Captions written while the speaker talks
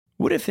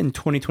What if in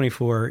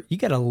 2024, you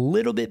get a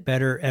little bit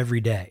better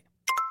every day?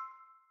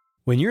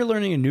 When you're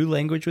learning a new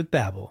language with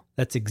Babbel,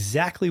 that's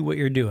exactly what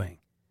you're doing.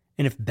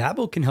 And if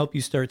Babbel can help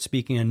you start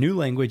speaking a new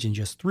language in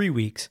just 3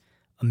 weeks,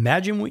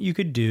 imagine what you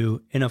could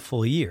do in a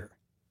full year.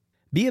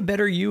 Be a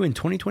better you in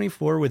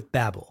 2024 with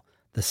Babbel,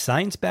 the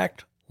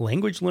science-backed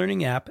language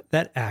learning app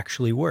that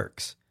actually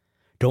works.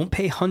 Don't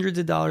pay hundreds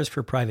of dollars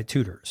for private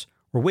tutors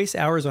or waste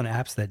hours on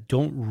apps that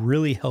don't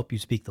really help you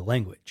speak the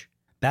language.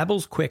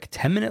 Babbel's quick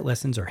 10-minute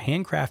lessons are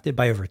handcrafted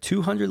by over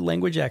 200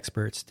 language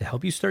experts to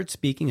help you start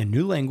speaking a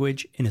new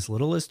language in as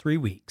little as 3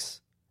 weeks.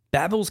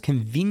 Babbel's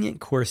convenient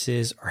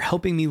courses are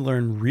helping me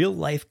learn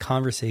real-life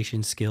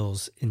conversation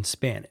skills in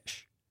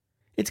Spanish.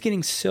 It's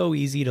getting so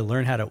easy to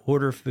learn how to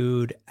order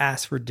food,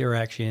 ask for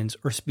directions,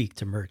 or speak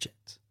to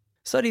merchants.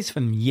 Studies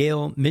from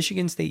Yale,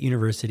 Michigan State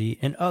University,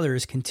 and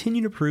others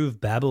continue to prove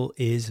Babbel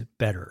is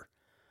better.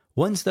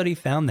 One study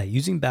found that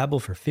using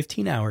Babbel for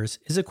 15 hours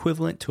is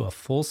equivalent to a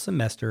full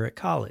semester at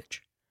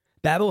college.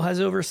 Babbel has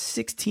over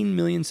 16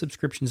 million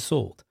subscriptions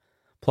sold.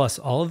 Plus,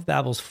 all of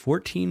Babbel's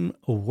 14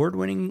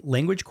 award-winning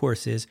language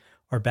courses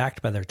are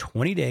backed by their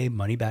 20-day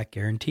money-back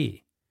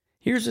guarantee.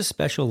 Here's a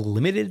special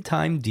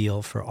limited-time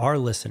deal for our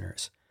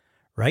listeners.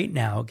 Right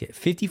now, get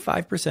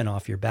 55%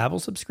 off your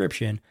Babbel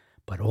subscription,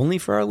 but only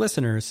for our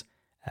listeners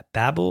at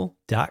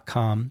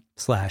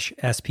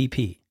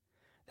babbel.com/SPP.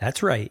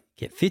 That's right.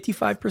 Get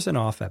 55%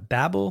 off at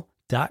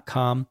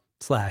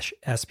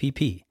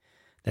babbel.com/SPP.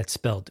 That's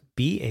spelled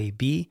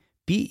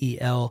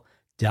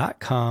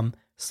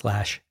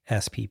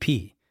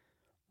BABBEL.com/SPP.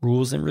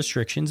 Rules and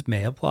restrictions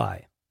may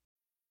apply.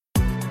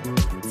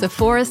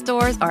 Sephora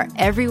stores are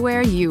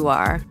everywhere you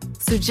are.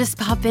 So just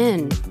pop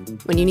in.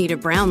 When you need a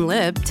brown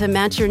lip to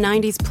match your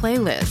 90s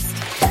playlist.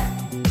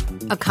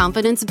 A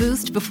confidence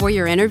boost before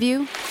your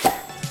interview.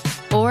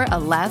 Or a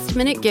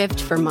last-minute gift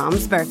for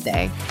mom's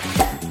birthday.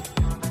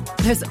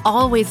 There's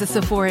always a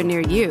Sephora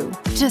near you.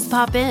 Just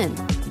pop in.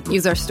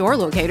 Use our store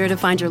locator to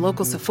find your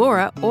local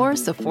Sephora or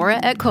Sephora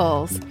at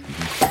Kohl's.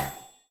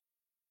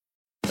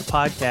 The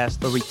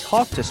podcast where we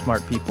talk to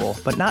smart people,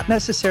 but not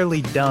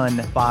necessarily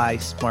done by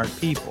smart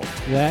people.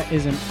 That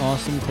is an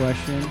awesome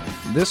question.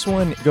 This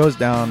one goes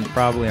down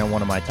probably on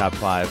one of my top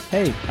 5.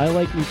 Hey, I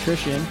like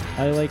nutrition.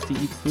 I like to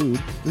eat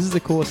food. This is the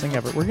coolest thing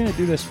ever. We're going to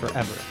do this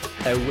forever.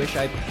 I wish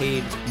I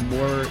paid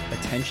more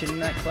attention in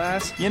that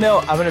class. You know,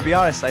 I'm going to be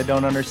honest, I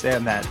don't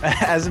understand that.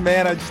 As a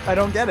man, I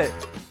don't get it.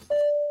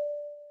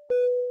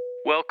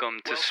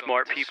 Welcome to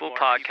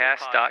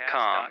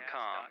smartpeoplepodcast.com.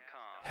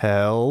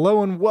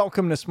 Hello and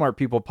welcome to Smart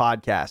People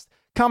Podcast,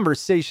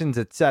 conversations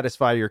that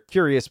satisfy your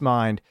curious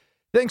mind.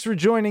 Thanks for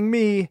joining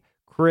me,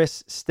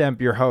 Chris Stemp,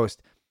 your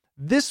host.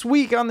 This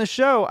week on the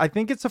show, I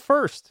think it's a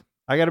first.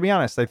 I got to be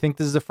honest, I think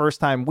this is the first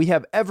time we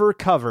have ever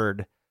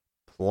covered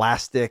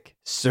plastic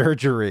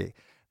surgery.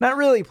 Not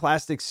really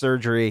plastic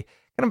surgery,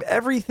 kind of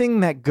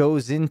everything that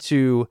goes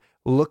into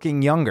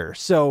looking younger.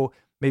 So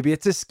maybe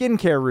it's a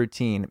skincare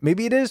routine.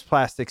 Maybe it is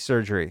plastic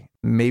surgery.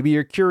 Maybe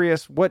you're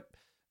curious what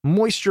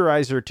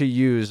moisturizer to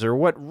use or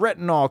what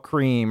retinol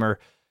cream or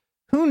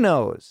who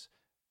knows.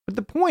 But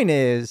the point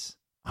is,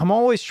 I'm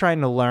always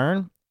trying to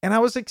learn, and I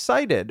was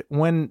excited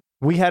when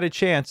we had a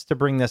chance to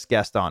bring this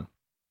guest on.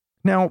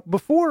 Now,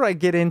 before I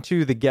get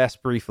into the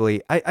guest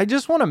briefly, I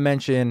just want to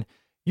mention,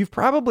 you've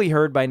probably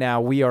heard by now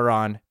we are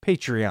on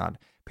Patreon.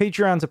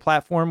 Patreon's a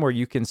platform where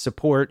you can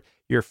support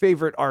your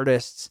favorite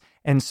artists,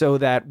 and so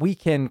that we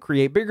can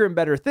create bigger and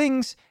better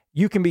things,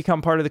 you can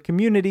become part of the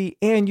community,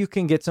 and you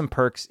can get some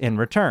perks in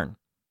return.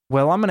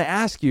 Well, I'm going to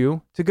ask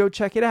you to go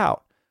check it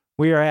out.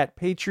 We are at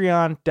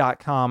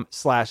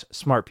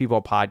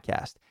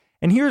patreon.com/smartpeoplepodcast.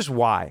 And here's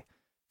why.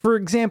 For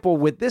example,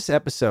 with this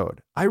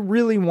episode, I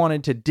really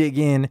wanted to dig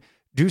in,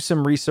 do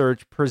some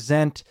research,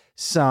 present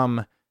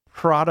some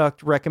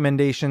product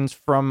recommendations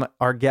from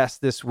our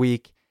guest this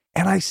week,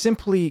 and I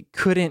simply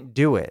couldn't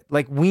do it.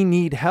 Like, we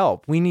need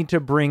help. We need to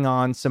bring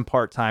on some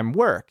part-time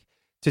work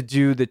to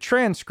do the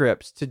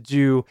transcripts, to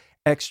do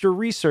extra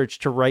research,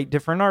 to write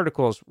different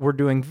articles. We're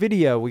doing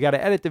video. We got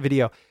to edit the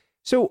video.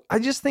 So I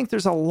just think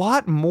there's a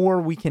lot more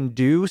we can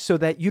do so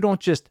that you don't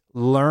just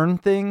learn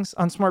things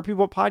on Smart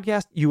People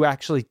Podcast. You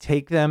actually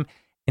take them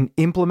and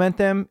implement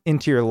them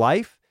into your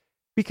life.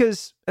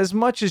 Because as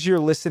much as you're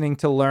listening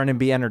to learn and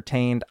be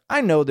entertained,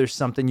 I know there's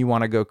something you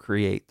want to go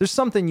create. There's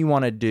something you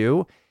want to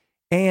do.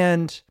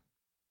 And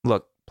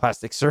look,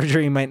 plastic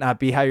surgery might not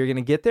be how you're going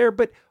to get there,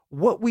 but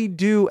what we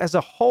do as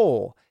a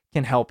whole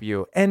can help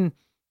you. And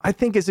I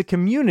think as a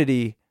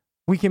community,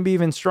 we can be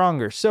even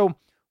stronger. So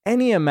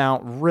any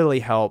amount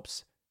really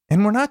helps.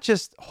 And we're not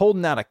just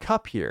holding out a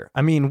cup here.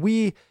 I mean,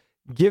 we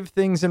give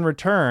things in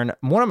return.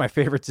 One of my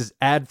favorites is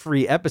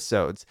ad-free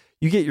episodes.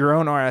 You get your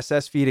own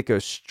RSS feed. It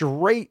goes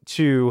straight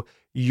to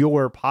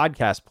your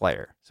podcast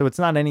player. So it's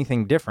not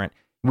anything different.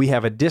 We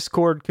have a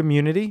Discord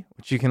community,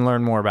 which you can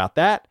learn more about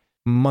that.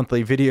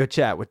 Monthly video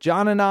chat with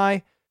John and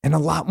I, and a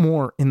lot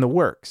more in the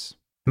works.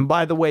 And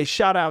by the way,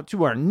 shout out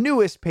to our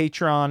newest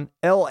patron,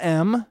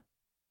 LM.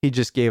 He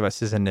just gave us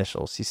his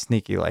initials. He's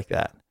sneaky like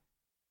that.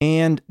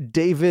 And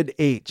David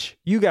H.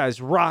 You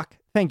guys rock.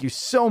 Thank you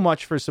so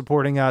much for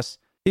supporting us.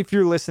 If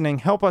you're listening,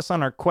 help us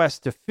on our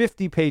quest to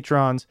 50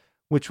 patrons,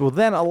 which will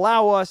then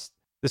allow us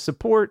the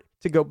support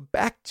to go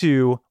back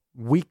to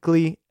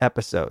weekly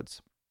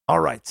episodes. All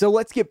right, so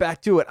let's get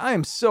back to it. I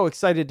am so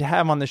excited to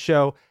have on the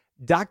show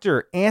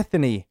Dr.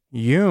 Anthony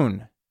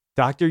Yoon.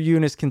 Dr.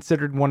 Yoon is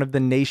considered one of the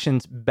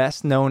nation's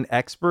best-known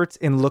experts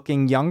in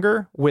looking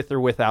younger with or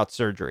without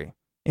surgery.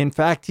 In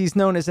fact, he's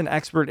known as an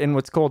expert in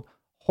what's called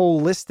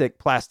holistic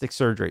plastic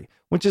surgery,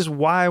 which is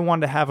why I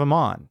wanted to have him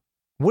on.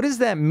 What does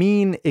that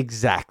mean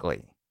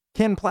exactly?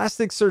 Can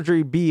plastic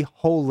surgery be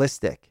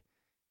holistic?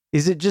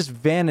 Is it just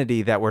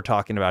vanity that we're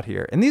talking about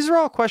here? And these are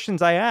all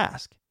questions I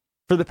ask.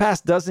 For the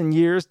past dozen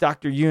years,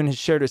 Dr. Yoon has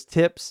shared his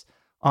tips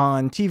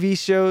on TV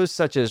shows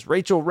such as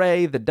Rachel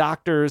Ray, The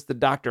Doctors, The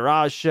Dr.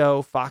 Oz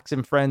Show, Fox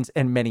and Friends,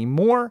 and many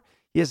more.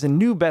 He has a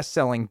new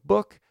best-selling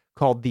book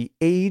called The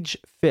Age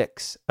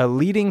Fix. A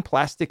leading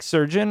plastic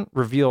surgeon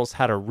reveals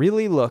how to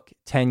really look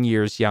 10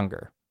 years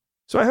younger.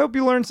 So I hope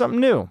you learned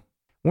something new.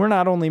 We're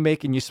not only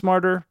making you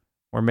smarter,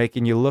 we're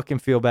making you look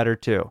and feel better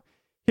too.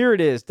 Here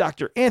it is,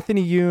 Dr.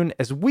 Anthony Yoon,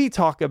 as we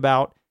talk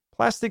about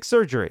plastic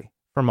surgery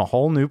from a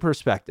whole new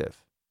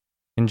perspective.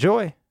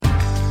 Enjoy.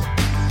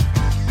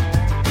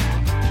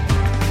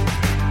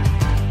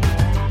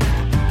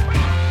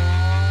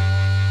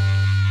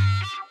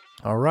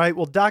 All right.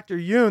 Well, Dr.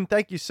 Yoon,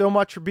 thank you so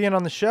much for being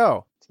on the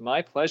show. It's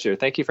my pleasure.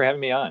 Thank you for having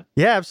me on.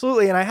 Yeah,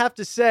 absolutely. And I have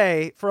to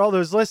say, for all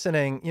those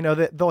listening, you know,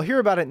 that they'll hear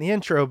about it in the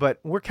intro,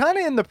 but we're kind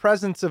of in the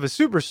presence of a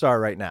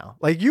superstar right now.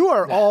 Like, you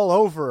are all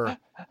over.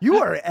 You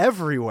are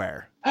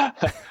everywhere.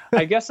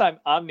 I guess I'm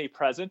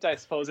omnipresent, I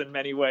suppose, in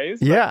many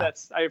ways. Yeah.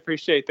 I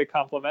appreciate the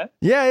compliment.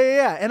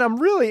 Yeah. And I'm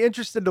really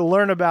interested to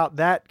learn about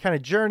that kind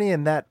of journey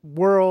and that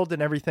world and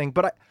everything.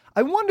 But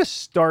I want to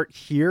start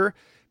here.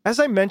 As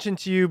I mentioned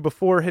to you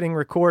before hitting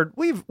record,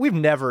 we've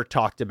never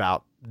talked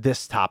about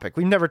this topic.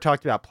 We've never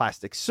talked about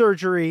plastic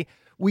surgery.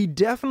 We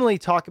definitely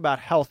talk about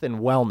health and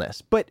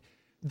wellness, but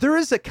there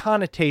is a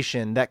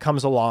connotation that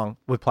comes along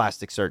with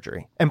plastic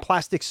surgery and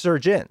plastic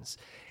surgeons.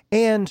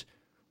 And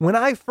when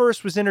I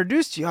first was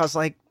introduced to you, I was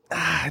like,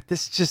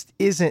 this just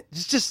isn't,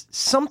 it's just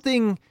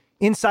something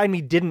inside me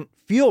didn't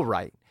feel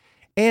right.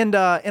 And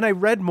I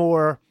read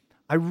more.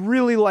 I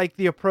really liked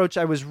the approach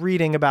I was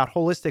reading about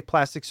holistic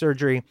plastic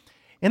surgery.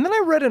 And then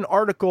I read an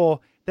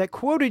article that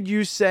quoted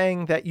you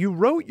saying that you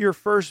wrote your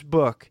first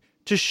book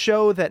to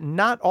show that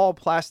not all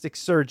plastic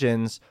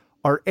surgeons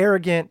are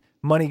arrogant,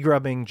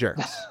 money-grubbing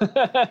jerks.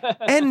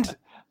 And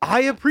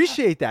I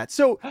appreciate that.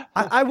 So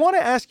I want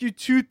to ask you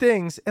two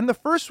things. And the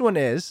first one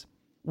is,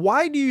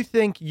 why do you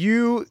think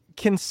you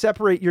can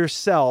separate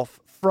yourself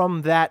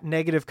from that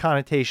negative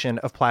connotation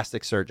of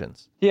plastic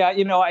surgeons? Yeah,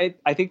 you know,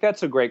 I think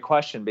that's a great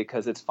question,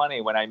 because it's funny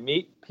when I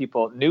meet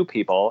new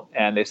people,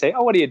 and they say,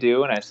 oh, what do you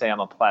do? And I say, I'm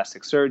a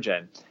plastic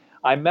surgeon.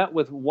 I met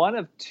with one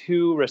of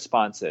two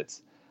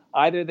responses.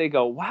 Either they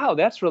go, wow,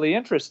 that's really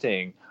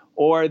interesting,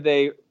 or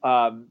they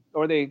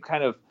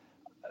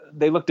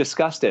look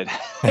disgusted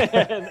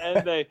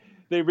and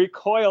they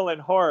recoil in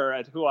horror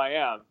at who I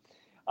am.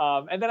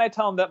 And then I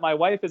tell them that my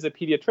wife is a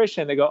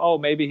pediatrician. They go, oh,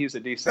 maybe he's a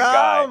decent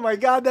guy. Oh my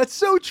God, that's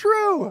so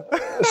true.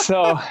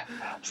 so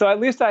at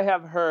least I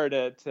have her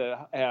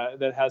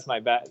that has my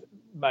back.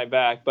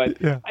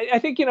 But yeah. I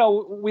think, you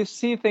know, we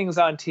see things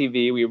on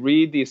TV, we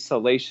read these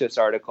salacious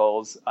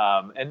articles,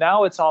 and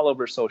now it's all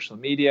over social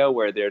media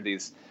where there are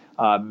these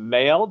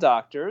male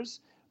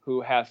doctors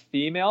who have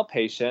female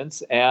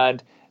patients,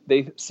 and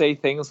they say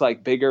things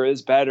like bigger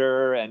is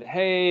better, and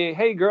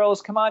hey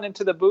girls, come on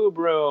into the boob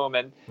room,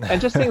 and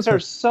just things are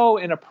so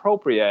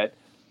inappropriate.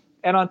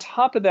 And on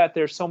top of that,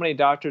 there's so many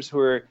doctors who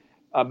are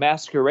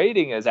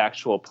masquerading as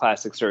actual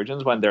plastic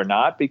surgeons when they're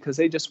not, because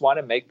they just want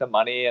to make the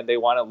money and they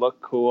want to look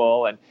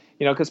cool. And,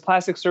 you know, because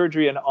plastic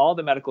surgery in all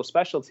the medical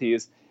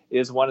specialties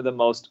is one of the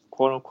most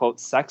quote unquote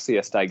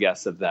sexiest, I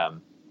guess, of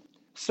them.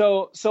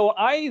 So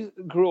I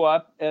grew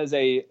up as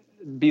a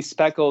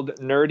bespeckled,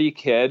 nerdy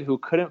kid who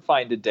couldn't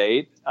find a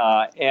date.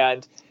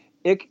 And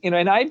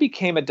I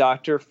became a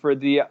doctor for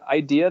the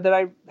idea that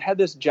I had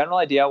this general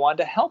idea I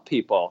wanted to help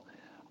people.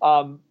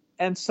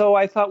 And so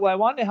I thought, well, I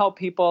want to help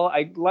people.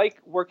 I like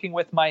working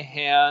with my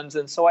hands.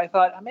 And so I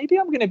thought, maybe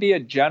I'm going to be a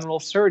general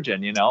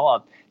surgeon. You know,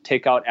 I'll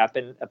take out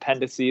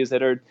appendices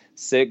that are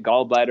sick,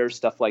 gallbladders,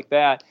 stuff like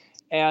that.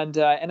 And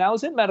I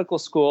was in medical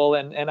school,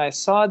 and I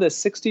saw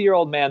this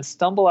 60-year-old man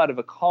stumble out of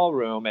a call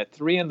room at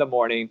 3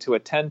 a.m. to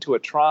attend to a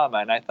trauma.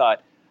 And I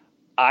thought,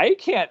 I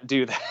can't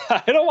do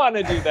that. I don't want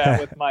to do that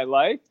with my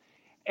life.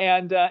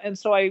 And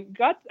so I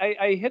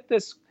hit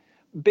this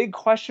big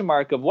question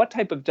mark of what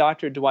type of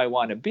doctor do I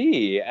want to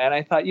be? And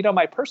I thought, you know,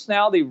 my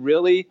personality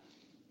really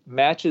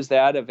matches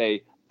that of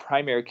a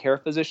primary care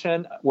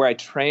physician, where I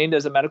trained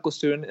as a medical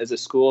student as a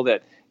school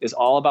that is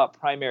all about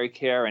primary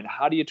care and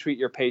how do you treat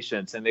your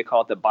patients. And they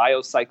call it the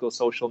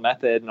biopsychosocial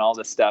method and all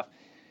this stuff.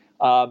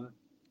 And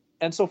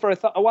so for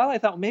a while, I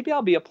thought maybe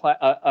I'll be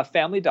a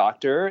family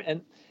doctor.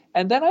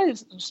 And then I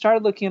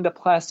started looking into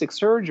plastic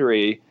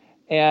surgery,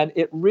 and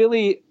it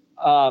really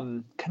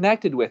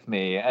connected with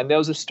me. And there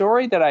was a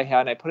story that I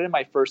had, and I put it in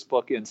my first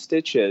book, In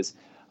Stitches,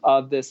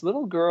 of this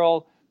little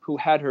girl who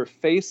had her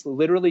face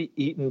literally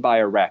eaten by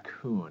a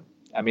raccoon.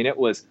 I mean, it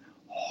was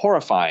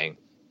horrifying.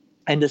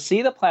 And to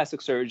see the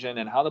plastic surgeon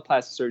and how the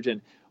plastic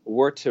surgeon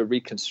worked to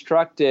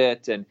reconstruct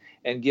it and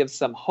give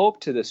some hope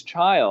to this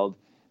child,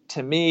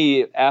 to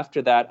me,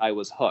 after that, I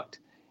was hooked.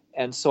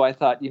 And so I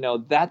thought,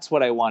 that's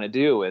what I want to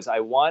do is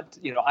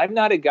I'm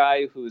not a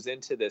guy who's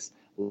into this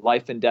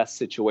life and death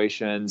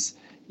situations.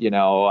 I'm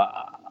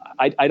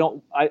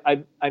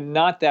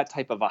not that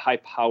type of a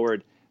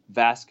high-powered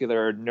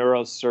vascular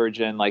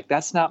neurosurgeon. Like,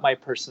 that's not my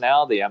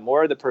personality. I'm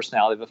more the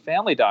personality of a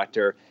family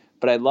doctor,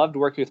 but I loved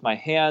working with my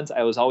hands.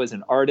 I was always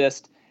an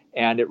artist,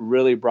 and it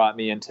really brought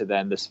me into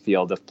then this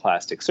field of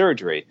plastic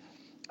surgery.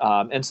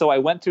 And so I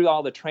went through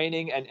all the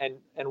training, and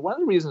one of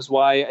the reasons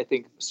why I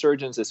think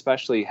surgeons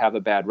especially have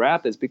a bad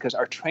rap is because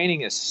our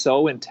training is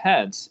so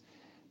intense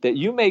that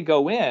you may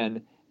go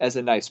in as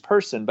a nice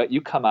person, but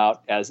you come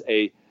out as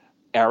a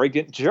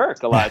arrogant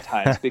jerk a lot of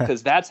times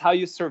because that's how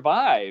you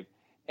survive.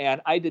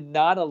 And I did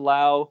not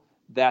allow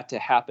that to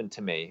happen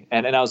to me.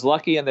 And I was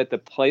lucky in that the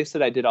place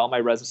that I did all my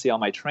residency, all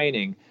my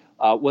training,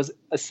 was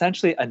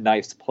essentially a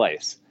nice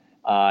place.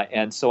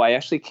 And so I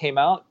actually came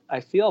out, I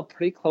feel,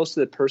 pretty close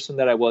to the person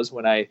that I was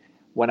when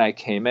I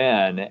came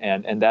in.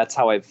 And that's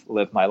how I've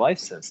lived my life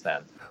since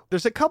then.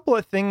 There's a couple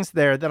of things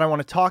there that I want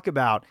to talk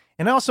about.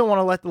 And I also want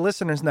to let the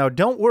listeners know,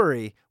 don't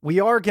worry, we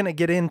are going to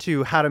get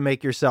into how to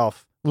make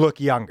yourself look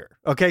younger.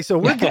 Okay, so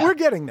we're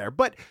getting there.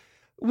 But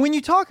when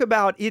you talk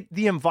about it,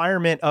 the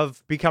environment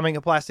of becoming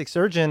a plastic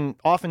surgeon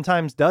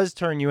oftentimes does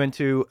turn you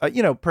into,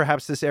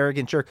 perhaps this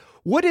arrogant jerk.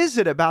 What is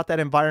it about that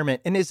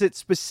environment? And is it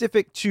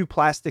specific to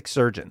plastic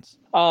surgeons?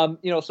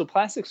 So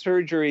plastic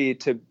surgery,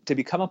 to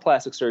become a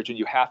plastic surgeon,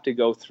 you have to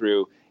go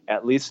through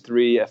at least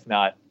 3, if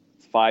not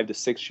 5 to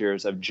 6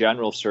 years of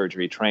general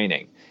surgery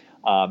training.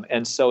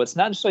 And so it's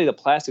not necessarily the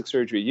plastic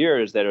surgery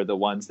years that are the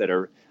ones that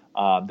are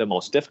the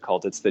most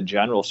difficult. It's the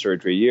general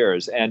surgery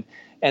years.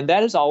 And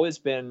that has always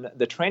been,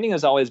 the training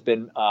has always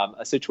been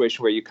a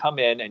situation where you come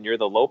in and you're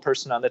the low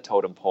person on the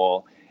totem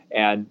pole,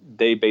 and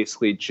they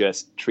basically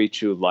just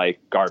treat you like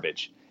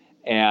garbage.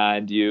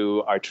 And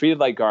you are treated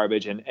like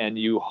garbage, and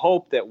you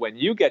hope that when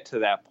you get to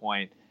that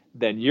point,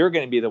 then you're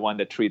going to be the one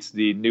that treats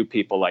the new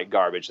people like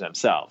garbage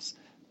themselves.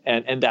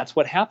 And that's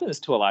what happens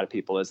to a lot of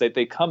people, is that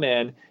they come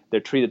in, they're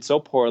treated so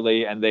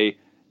poorly, and they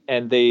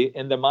in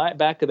the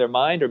back of their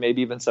mind, or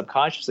maybe even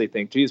subconsciously,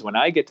 think, geez, when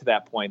I get to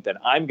that point, then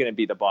I'm going to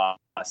be the boss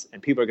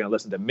and people are going to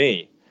listen to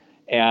me.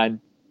 And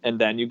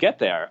then you get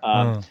there.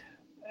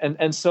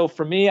 And so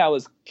for me, I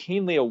was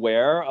keenly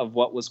aware of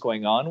what was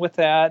going on with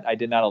that. I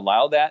did not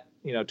allow that,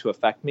 to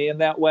affect me in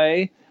that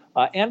way.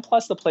 And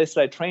plus the place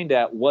that I trained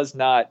at was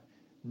not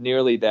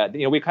nearly that.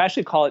 We can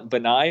actually call it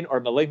benign or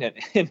malignant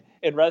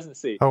in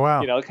residency. Oh,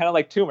 wow. Kind of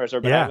like tumors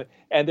or benign. Yeah.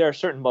 And there are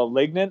certain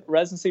malignant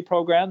residency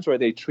programs where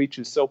they treat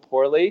you so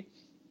poorly.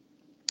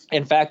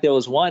 In fact, there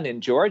was one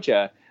in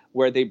Georgia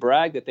where they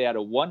bragged that they had a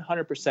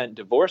 100%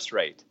 divorce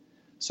rate.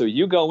 So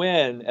you go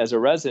in as a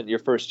resident your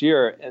first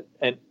year,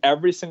 and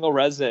every single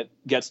resident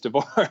gets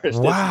divorced. Wow. It's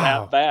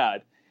that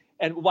bad.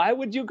 And why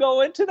would you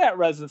go into that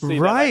residency?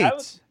 Right.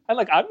 I'm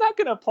not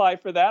going to apply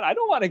for that. I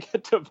don't want to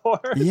get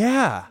divorced.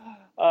 Yeah.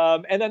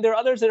 And then there are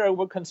others that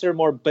are considered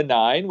more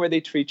benign, where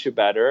they treat you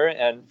better.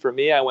 And for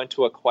me, I went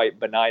to a quite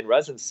benign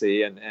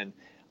residency. And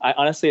I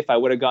honestly, if I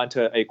would have gone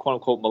to a quote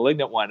unquote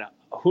malignant one,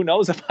 who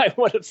knows if I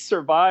would have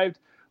survived,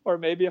 or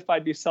maybe if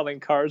I'd be selling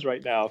cars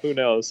right now. Who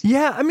knows?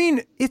 Yeah, I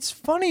mean, it's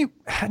funny,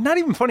 not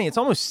even funny. It's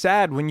almost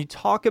sad when you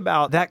talk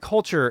about that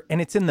culture and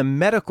it's in the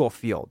medical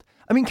field.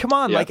 I mean, come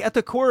on, like at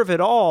the core of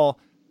it all,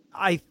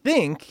 I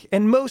think,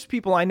 and most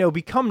people I know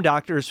become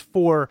doctors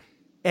for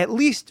at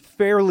least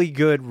fairly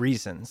good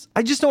reasons.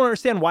 I just don't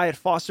understand why it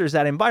fosters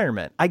that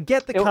environment. I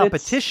get the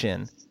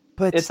competition,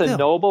 but it's still a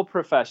noble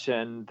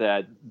profession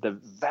that the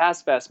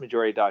vast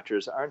majority of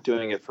doctors aren't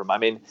doing it for. I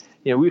mean,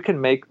 we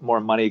can make more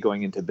money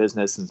going into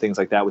business and things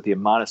like that with the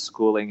amount of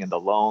schooling and the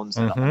loans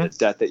and the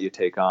debt that you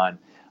take on.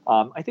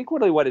 I think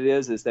really what it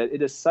is that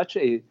it is such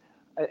and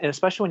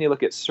especially when you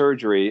look at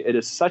surgery, it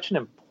is such an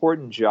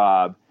important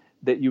job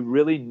that you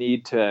really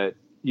need to,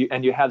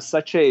 and you have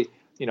such a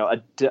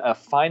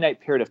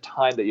finite period of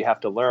time that you have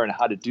to learn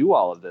how to do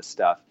all of this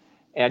stuff.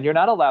 And you're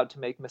not allowed to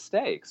make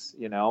mistakes,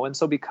 And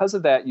so because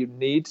of that, you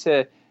need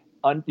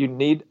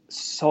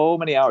so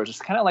many hours.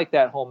 It's kind of like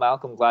that whole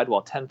Malcolm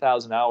Gladwell,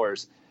 10,000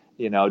 hours,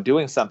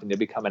 doing something to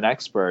become an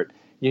expert.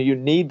 You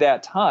need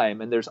that time,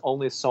 and there's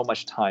only so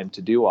much time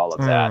to do all of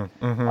that.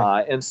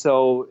 And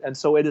so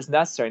it is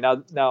necessary. Now,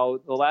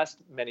 the last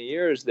many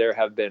years, there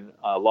have been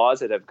laws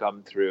that have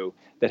come through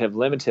that have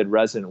limited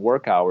resident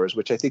work hours,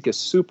 which I think is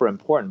super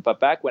important. But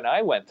back when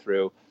I went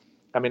through,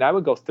 I mean, I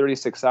would go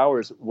 36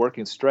 hours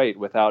working straight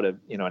without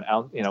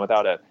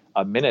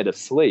a minute of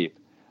sleep.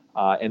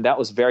 And that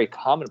was very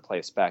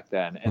commonplace back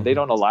then. And they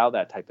don't allow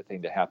that type of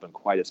thing to happen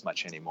quite as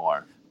much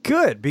anymore.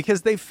 Good,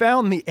 because they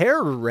found the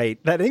error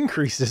rate that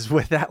increases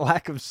with that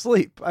lack of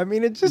sleep. I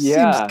mean, it just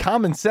seems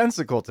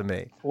commonsensical to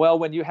me. Well,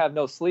 when you have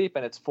no sleep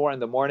and it's 4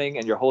 a.m.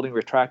 and you're holding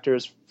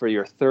retractors for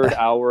your third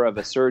hour of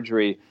a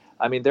surgery,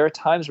 I mean, there are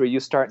times where you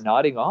start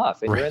nodding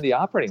off and you're in the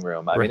operating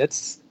room. I mean,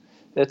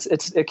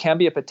 it can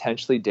be a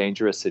potentially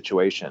dangerous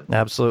situation.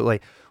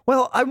 Absolutely.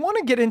 Well, I want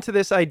to get into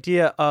this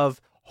idea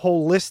of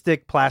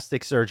holistic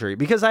plastic surgery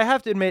because I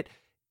have to admit,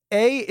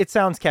 A, it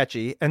sounds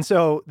catchy. And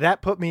so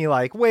that put me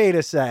like, wait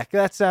a sec,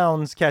 that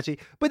sounds catchy.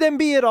 But then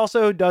B, it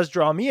also does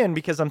draw me in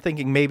because I'm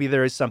thinking maybe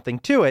there is something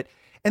to it.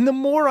 And the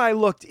more I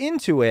looked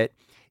into it,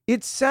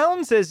 it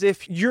sounds as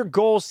if your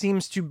goal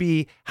seems to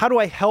be, how do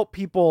I help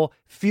people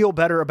feel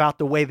better about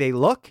the way they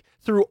look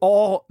through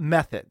all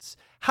methods?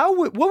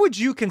 What would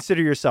you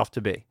consider yourself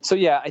to be? So,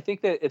 yeah, I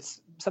think that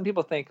some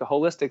people think a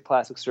holistic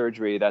plastic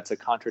surgery, that's a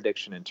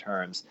contradiction in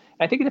terms.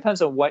 And I think it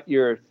depends on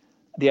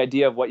the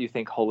idea of what you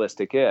think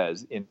holistic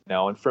is,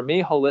 and for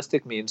me,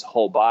 holistic means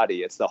whole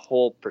body. It's the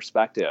whole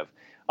perspective.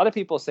 Other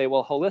people say,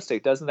 well,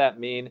 holistic, doesn't that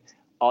mean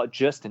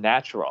just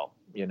natural?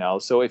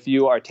 So if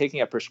you are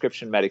taking a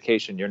prescription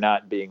medication, you're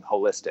not being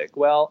holistic.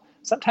 Well,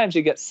 sometimes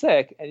you get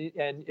sick,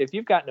 and if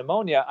you've got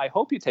pneumonia, I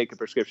hope you take a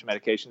prescription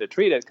medication to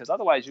treat it, because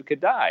otherwise you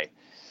could die.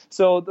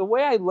 So the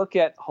way I look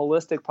at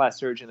holistic plastic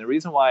surgery, and the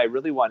reason why I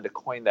really wanted to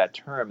coin that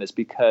term is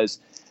because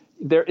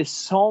there is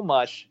so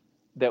much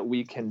that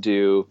we can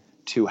do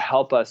to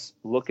help us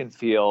look and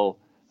feel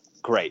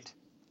great.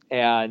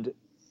 And,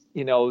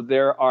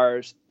 there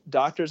are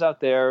doctors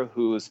out there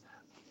whose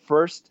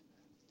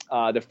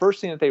the first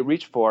thing that they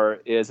reach for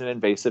is an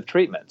invasive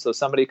treatment. So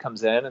somebody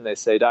comes in and they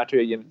say, Dr.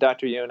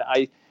 Yoon,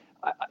 I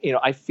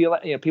feel,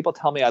 people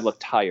tell me I look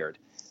tired.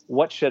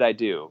 What should I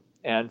do?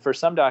 And for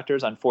some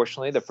doctors,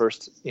 unfortunately, the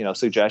first,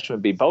 suggestion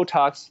would be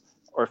Botox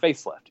or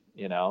facelift,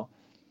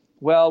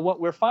 Well, what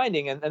we're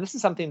finding, and this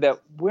is something that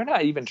we're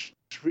not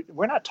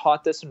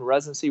taught this in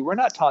residency, we're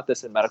not taught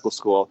this in medical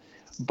school,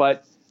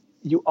 but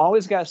you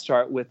always got to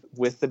start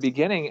with the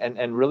beginning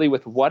and really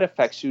with what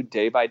affects you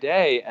day by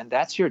day, and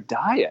that's your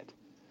diet.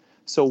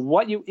 So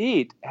what you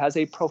eat has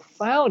a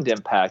profound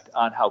impact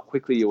on how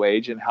quickly you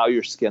age and how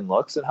your skin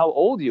looks and how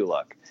old you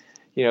look.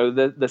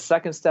 The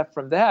second step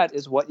from that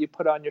is what you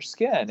put on your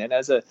skin. And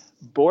as a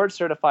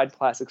board-certified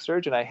plastic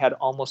surgeon, I had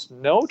almost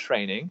no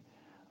training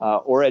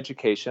or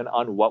education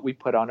on what we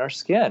put on our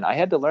skin. I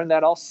had to learn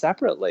that all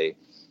separately.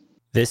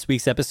 This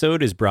week's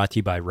episode is brought to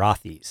you by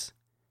Rothy's.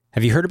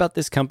 Have you heard about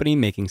this company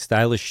making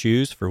stylish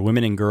shoes for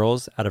women and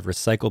girls out of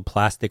recycled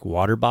plastic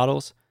water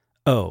bottles?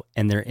 Oh,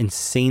 and they're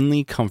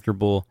insanely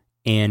comfortable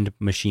and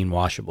machine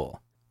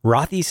washable.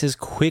 Rothy's has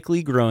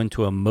quickly grown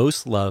to a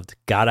most loved,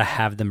 gotta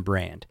have them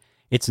brand.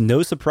 It's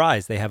no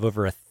surprise they have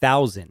over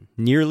 1,000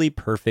 nearly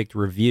perfect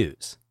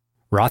reviews.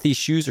 Rothy's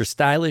shoes are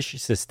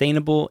stylish,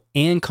 sustainable,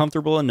 and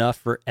comfortable enough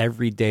for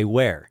everyday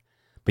wear.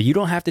 But you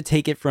don't have to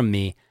take it from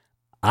me.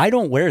 I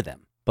don't wear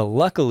them, but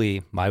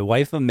luckily my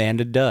wife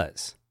Amanda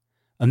does.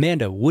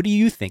 Amanda, what do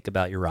you think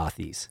about your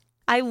Rothy's?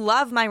 I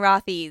love my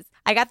Rothy's.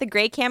 I got the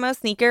gray camo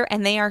sneaker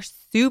and they are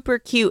super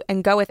cute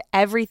and go with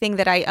everything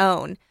that I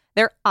own.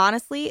 They're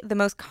honestly the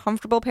most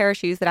comfortable pair of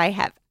shoes that I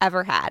have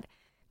ever had.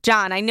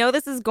 John, I know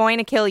this is going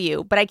to kill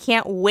you, but I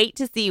can't wait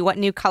to see what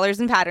new colors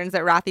and patterns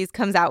that Rothy's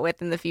comes out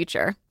with in the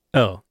future.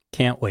 Oh,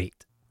 can't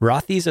wait.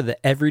 Rothy's are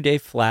the everyday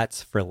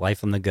flats for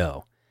life on the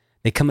go.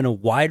 They come in a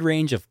wide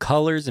range of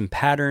colors and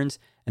patterns,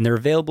 and they're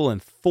available in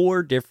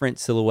 4 different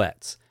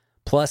silhouettes.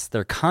 Plus,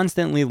 they're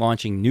constantly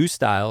launching new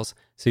styles,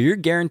 so you're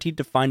guaranteed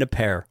to find a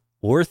pair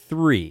or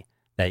 3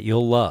 that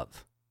you'll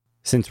love.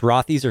 Since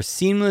Rothy's are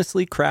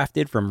seamlessly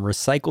crafted from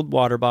recycled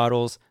water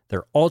bottles,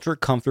 they're ultra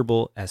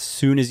comfortable as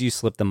soon as you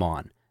slip them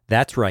on.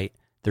 That's right,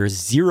 there's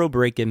 0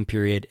 break-in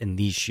period in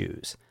these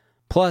shoes.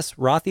 Plus,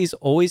 Rothy's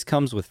always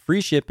comes with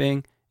free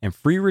shipping and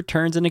free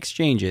returns and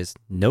exchanges.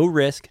 No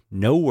risk,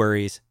 no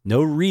worries,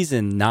 no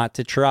reason not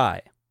to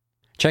try.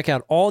 Check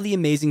out all the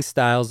amazing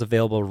styles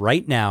available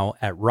right now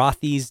at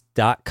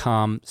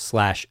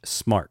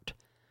rothys.com/smart.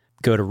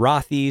 Go to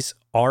Rothys,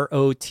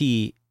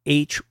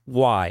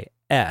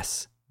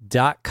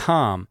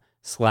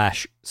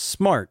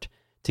 ROTHYS.com/smart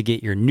to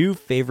get your new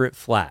favorite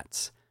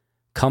flats.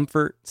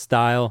 Comfort,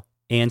 style,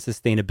 and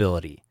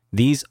sustainability.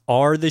 These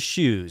are the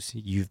shoes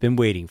you've been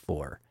waiting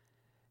for.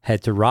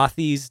 Head to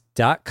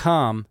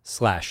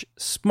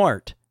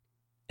rothys.com/smart.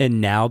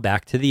 And now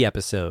back to the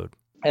episode.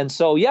 And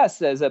so,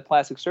 yes, as a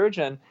plastic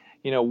surgeon,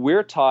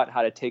 we're taught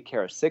how to take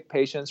care of sick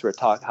patients. We're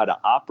taught how to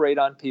operate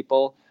on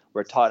people.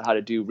 We're taught how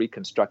to do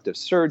reconstructive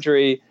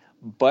surgery.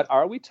 But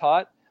are we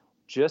taught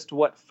just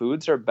what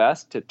foods are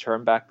best to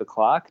turn back the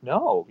clock?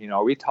 No.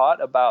 Are we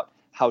taught about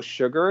how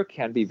sugar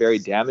can be very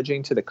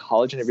damaging to the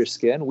collagen of your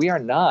skin? We are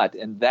not.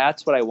 And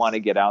that's what I want to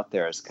get out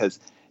there, is because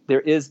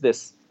there is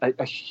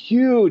a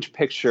huge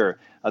picture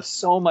of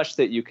so much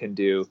that you can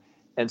do.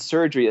 And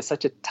surgery is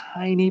such a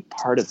tiny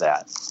part of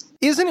that.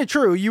 Isn't it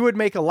true you would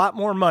make a lot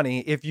more money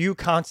if you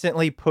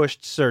constantly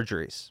pushed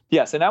surgeries?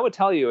 Yes, and I would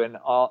tell you,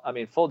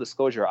 full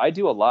disclosure, I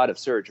do a lot of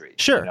surgery.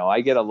 Sure. I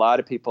get a lot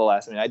of people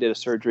asking me. I did a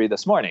surgery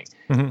this morning.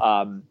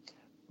 Mm-hmm.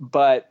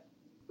 But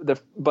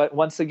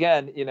once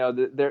again,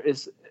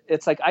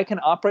 it's like I can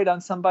operate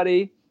on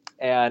somebody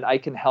and I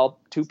can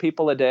help 2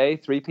 people a day,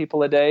 3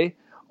 people a day,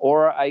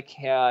 or I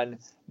can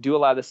do a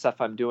lot of the stuff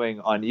I'm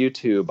doing on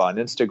YouTube, on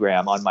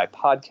Instagram, on my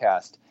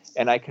podcast,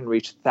 and I can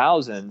reach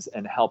thousands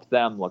and help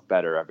them look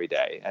better every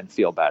day and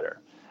feel better.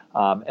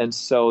 And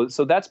so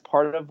that's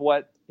part of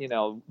what,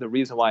 the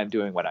reason why I'm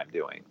doing what I'm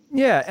doing.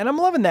 Yeah, and I'm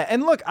loving that.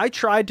 And look, I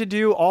tried to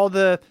do all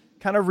the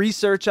kind of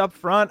research up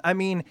front. I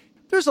mean,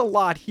 there's a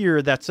lot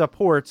here that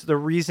supports the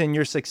reason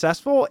you're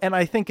successful, and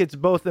I think it's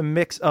both a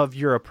mix of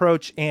your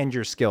approach and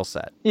your skill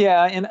set.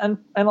 Yeah, and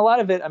a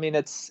lot of it, I mean,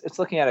 it's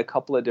looking at a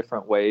couple of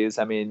different ways.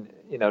 I mean,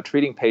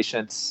 treating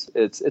patients,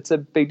 it's a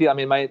big deal. I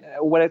mean,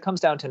 what it comes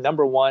down to,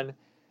 number one,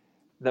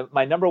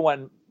 my number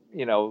one,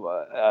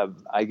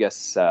 I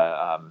guess,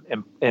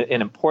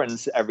 in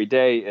importance every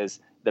day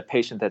is the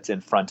patient that's in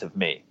front of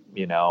me,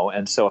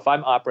 and so if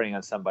I'm operating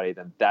on somebody,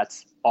 then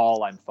that's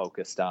all I'm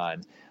focused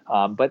on.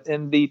 But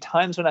in the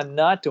times when I'm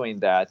not doing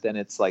that, then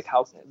it's like,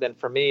 then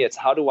for me, it's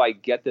how do I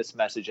get this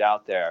message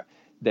out there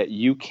that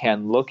you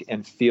can look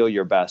and feel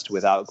your best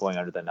without going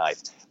under the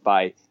knife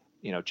by,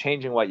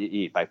 changing what you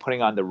eat, by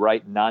putting on the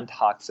right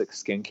non-toxic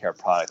skincare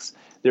products.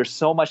 There's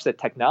so much that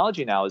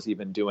technology now is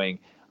even doing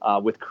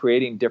with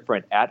creating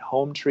different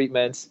at-home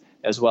treatments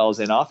as well as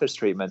in-office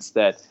treatments,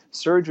 that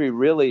surgery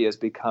really is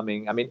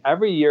becoming, I mean,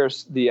 every year,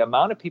 the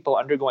amount of people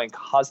undergoing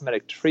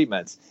cosmetic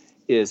treatments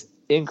is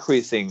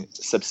increasing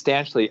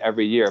substantially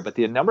every year, but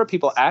the number of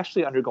people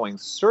actually undergoing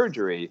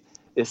surgery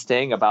is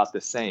staying about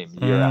the same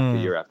year after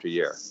year after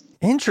year.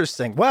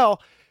 Interesting. Well,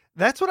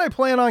 that's what I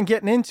plan on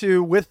getting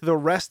into with the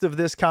rest of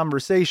this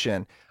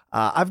conversation.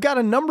 I've got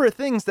a number of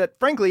things that,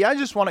 frankly, I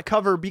just want to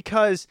cover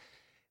because,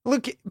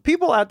 look,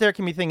 people out there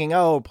can be thinking,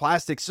 oh,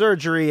 plastic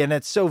surgery, and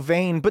it's so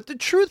vain. But the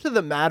truth of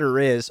the matter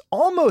is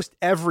almost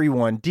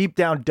everyone deep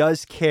down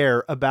does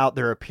care about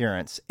their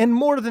appearance. And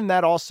more than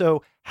that,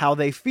 also how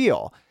they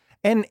feel.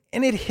 And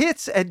it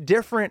hits at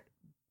different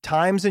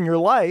times in your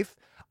life.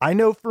 I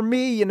know for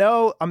me,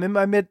 I'm in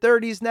my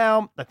mid-30s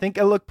now. I think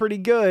I look pretty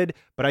good,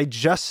 but I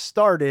just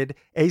started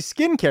a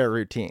skincare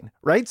routine,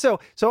 right? So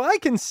I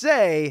can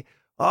say,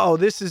 oh,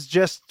 this is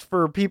just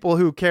for people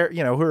who care,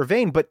 who are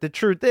vain. But the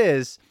truth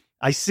is,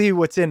 I see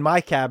what's in my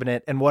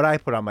cabinet and what I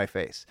put on my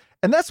face.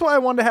 And that's why I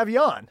wanted to have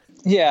you on.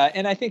 Yeah.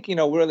 And I think,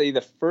 really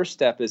the first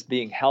step is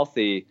being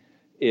healthy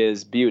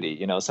is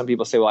beauty. Some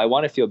people say, well, I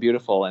want to feel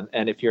beautiful.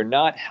 And if you're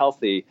not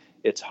healthy,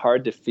 it's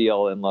hard to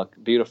feel and look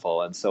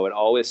beautiful. And so it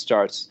always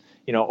starts,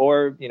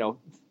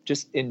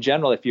 just in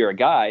general, if you're a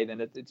guy, then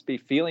it's be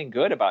feeling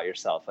good about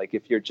yourself. Like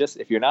if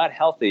you're not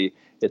healthy,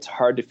 it's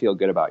hard to feel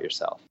good about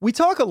yourself. We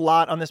talk a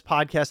lot on this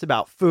podcast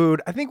about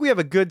food. I think we have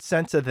a good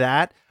sense of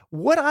that.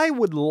 What I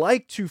would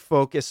like to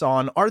focus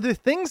on are the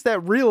things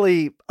that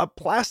really a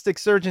plastic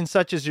surgeon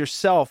such as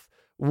yourself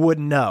would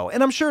know.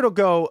 And I'm sure it'll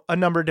go a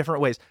number of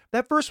different ways.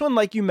 That first one,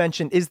 like you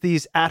mentioned, is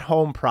these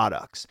at-home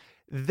products.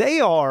 They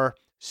are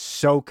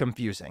so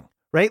confusing,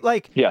 right?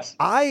 Like, yes.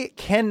 I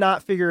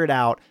cannot figure it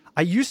out.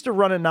 I used to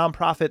run a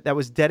nonprofit that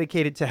was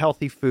dedicated to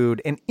healthy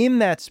food. And in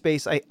that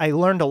space, I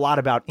learned a lot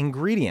about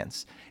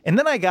ingredients. And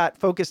then I got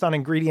focused on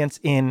ingredients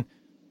in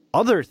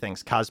other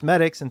things,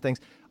 cosmetics and things.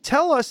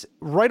 Tell us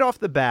right off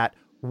the bat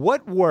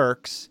what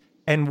works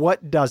and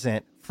what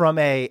doesn't from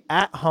a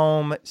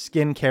at-home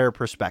skincare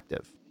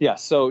perspective. Yeah,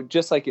 so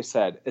just like you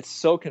said, it's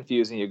so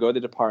confusing. You go to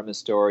the department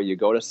store, you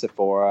go to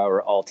Sephora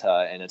or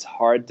Ulta, and it's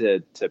hard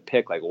to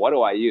pick, like, what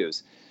do I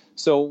use?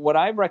 So what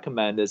I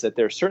recommend is that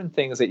there are certain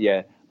things that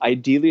you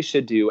ideally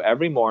should do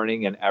every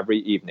morning and every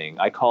evening.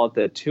 I call it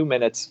the 2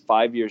 minutes,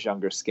 5 years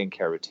younger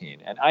skincare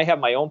routine. And I have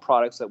my own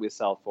products that we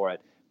sell for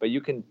it, but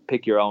you can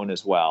pick your own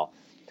as well.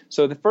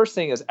 So the first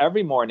thing is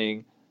every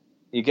morning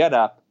you get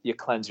up, you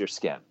cleanse your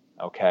skin,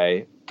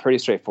 okay? Pretty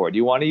straightforward.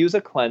 You want to use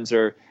a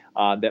cleanser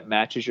that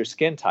matches your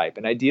skin type.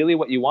 And ideally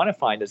what you want to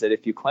find is that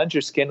if you cleanse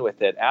your skin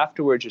with it,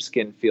 afterwards your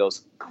skin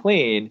feels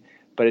clean,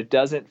 but it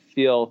doesn't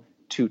feel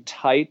too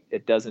tight,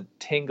 it doesn't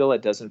tingle,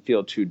 it doesn't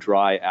feel too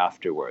dry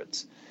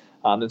afterwards.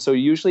 And so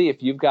usually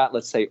if you've got,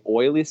 let's say,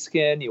 oily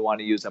skin, you want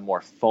to use a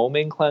more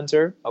foaming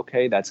cleanser,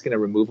 okay? That's going to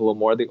remove a little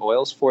more of the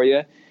oils for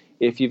you.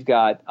 If you've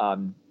got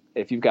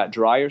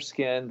drier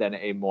skin, then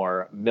a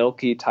more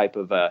milky type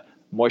of a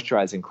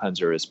moisturizing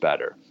cleanser is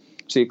better.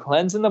 So you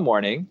cleanse in the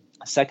morning.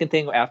 Second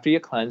thing, after you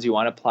cleanse, you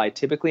want to apply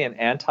typically an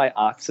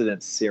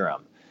antioxidant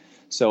serum.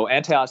 So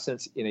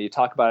antioxidants, you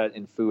talk about it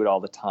in food all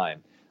the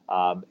time.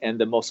 And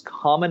the most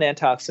common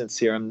antioxidant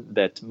serum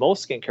that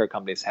most skincare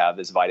companies have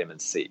is vitamin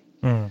C.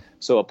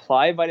 So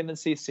apply vitamin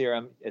C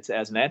serum. It's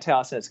as an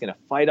antioxidant. It's going to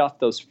fight off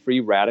those free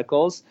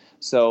radicals.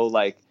 So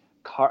like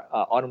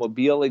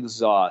automobile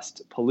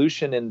exhaust,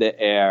 pollution in the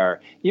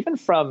air, even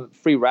from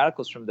free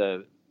radicals from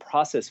the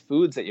processed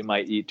foods that you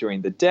might eat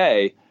during the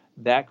day,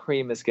 that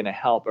cream is going to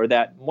help, or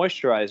that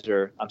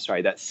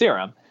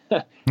serum,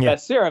 that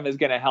serum is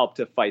going to help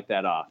to fight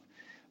that off.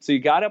 So you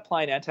got to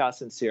apply an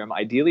antioxidant serum,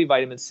 ideally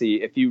vitamin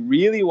C. If you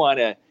really want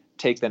to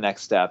take the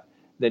next step,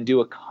 then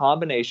do a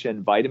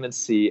combination vitamin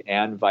C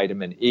and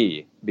vitamin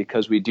E,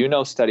 because we do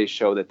know studies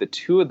show that the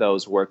two of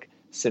those work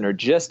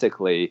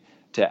synergistically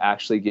to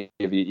actually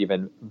give you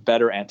even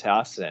better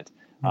antioxidant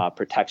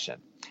protection.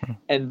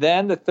 And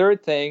then the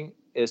third thing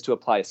is to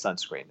apply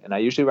sunscreen. And I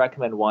usually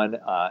recommend one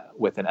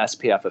with an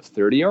SPF of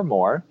 30 or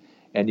more.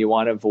 And you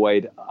want to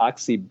avoid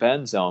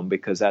oxybenzone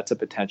because that's a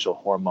potential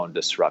hormone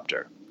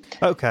disruptor.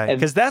 Okay,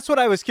 because that's what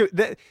I was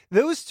curious.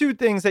 Those two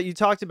things that you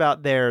talked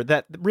about there,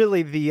 that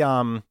really the,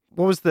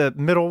 what was the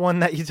middle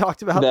one that you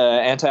talked about? The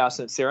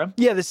antioxidant serum?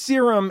 Yeah, the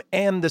serum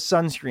and the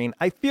sunscreen.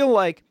 I feel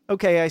like,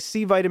 okay, I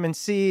see vitamin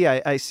C,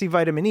 I see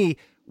vitamin E.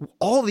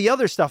 All the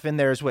other stuff in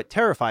there is what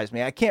terrifies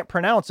me. I can't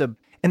pronounce it.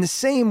 And the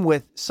same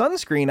with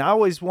sunscreen. I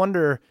always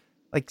wonder,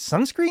 like,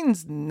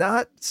 sunscreen's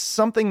not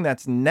something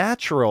that's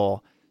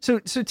natural. So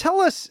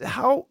tell us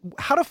how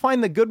to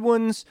find the good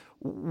ones,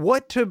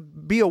 what to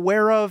be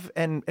aware of,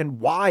 and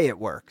why it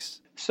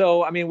works.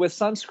 So, I mean, with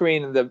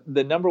sunscreen,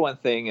 the number one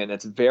thing, and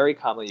it's very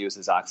commonly used,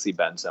 is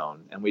oxybenzone.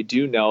 And we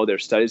do know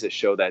there's studies that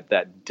show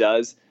that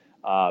does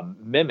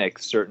mimic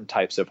certain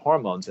types of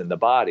hormones in the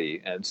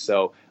body. And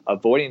so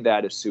avoiding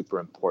that is super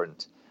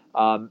important.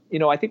 I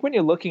think when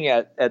you're looking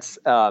at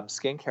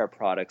skincare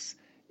products,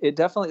 it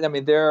definitely,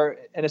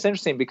 and it's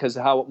interesting because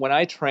when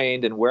I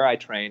trained and where I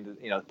trained,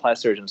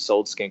 plastic surgeons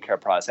sold skincare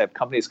products. I have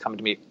companies come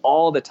to me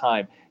all the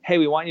time. Hey,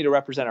 we want you to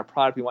represent our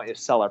product. We want you to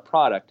sell our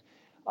product.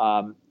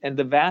 And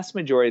the vast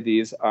majority of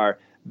these are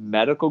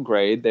medical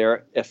grade.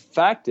 They're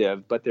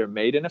effective, but they're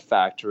made in a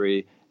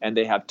factory and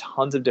they have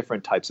tons of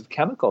different types of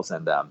chemicals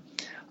in them.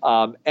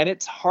 And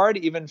it's hard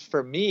even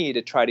for me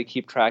to try to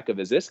keep track of,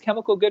 is this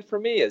chemical good for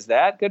me? Is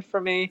that good for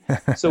me?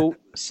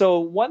 So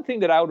one thing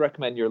that I would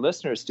recommend your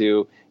listeners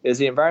do is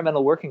the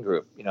Environmental Working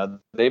Group.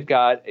 They've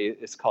got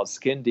it's called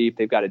Skin Deep.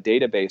 They've got a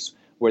database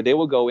where they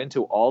will go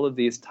into all of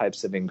these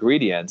types of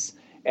ingredients.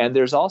 And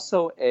there's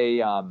also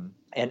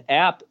an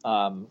app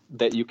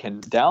that you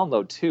can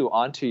download too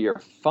onto your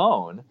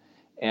phone.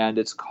 And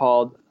it's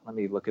called, let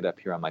me look it up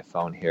here on my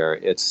phone here.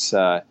 It's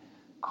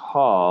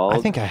called... I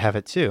think I have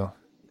it too.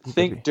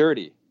 Think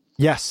Dirty.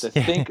 Yes. The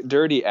Think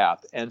Dirty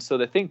app. And so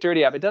the Think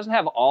Dirty app, it doesn't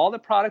have all the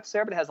products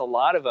there, but it has a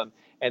lot of them.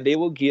 And they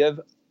will give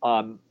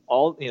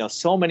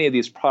so many of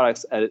these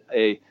products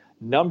a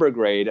number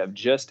grade of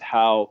just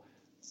how,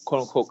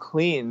 quote unquote,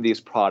 clean these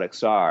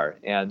products are.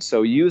 And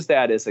so use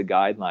that as a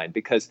guideline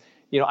because,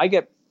 I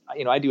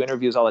do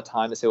interviews all the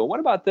time and say, well, what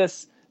about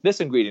this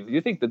ingredient? Do you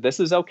think that this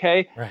is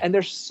okay? Right. And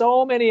there's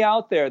so many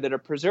out there that are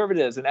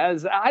preservatives and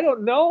as I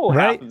don't know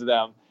half of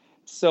them.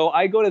 So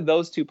I go to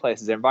those two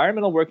places,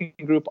 Environmental Working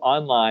Group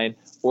online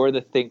or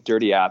the Think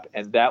Dirty app,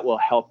 and that will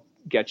help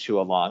get you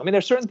along. I mean,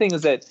 there's certain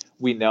things that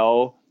we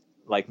know,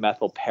 like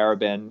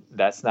methylparaben,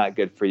 that's not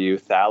good for you.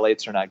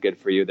 Phthalates are not good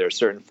for you. There's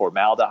certain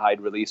formaldehyde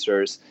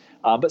releasers,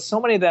 but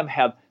so many of them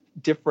have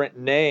different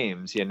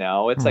names,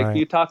 It's like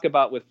you talk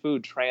about with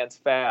food, trans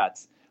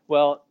fats.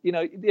 Well,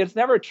 it's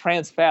never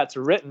trans fats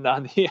written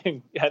on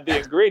the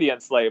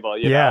ingredients label,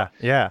 know?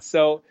 Yeah.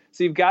 So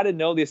you've got to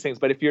know these things.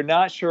 But if you're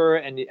not sure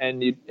and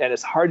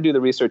it's hard to do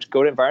the research,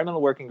 go to Environmental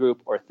Working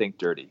Group or Think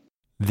Dirty.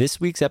 This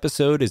week's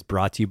episode is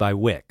brought to you by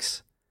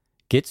Wix.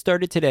 Get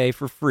started today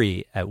for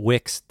free at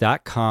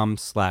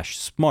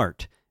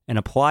wix.com/smart and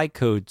apply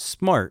code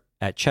SMART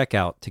at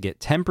checkout to get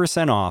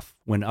 10% off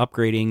when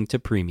upgrading to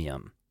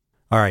premium.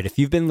 All right, if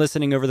you've been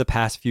listening over the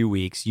past few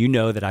weeks, you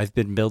know that I've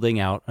been building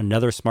out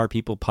another Smart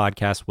People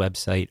Podcast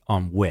website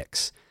on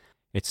Wix.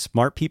 It's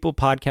Smart People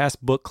Podcast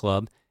Book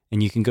Club,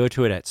 and you can go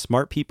to it at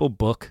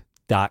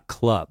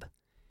smartpeoplebook.club.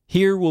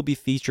 Here we'll be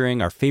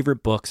featuring our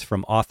favorite books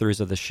from authors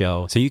of the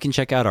show, so you can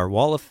check out our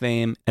Wall of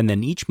Fame, and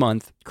then each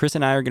month, Chris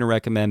and I are going to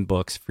recommend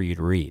books for you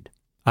to read.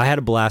 I had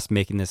a blast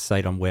making this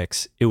site on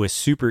Wix. It was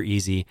super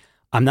easy.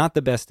 I'm not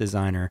the best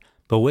designer,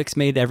 but Wix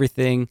made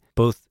everything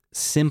both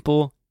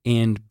simple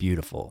and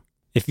beautiful.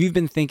 If you've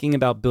been thinking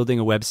about building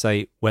a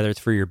website, whether it's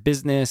for your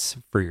business,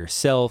 for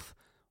yourself,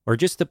 or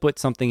just to put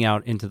something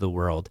out into the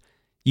world,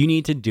 you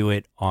need to do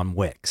it on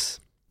Wix.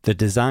 The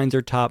designs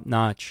are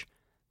top-notch,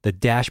 the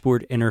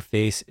dashboard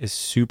interface is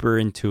super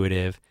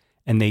intuitive,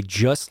 and they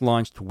just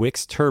launched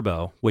Wix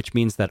Turbo, which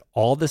means that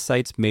all the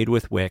sites made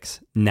with Wix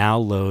now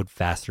load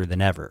faster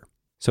than ever.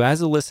 So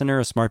as a listener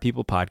of Smart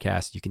People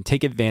Podcast, you can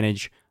take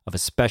advantage of a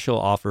special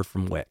offer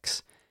from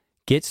Wix.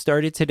 Get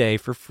started today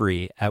for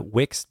free at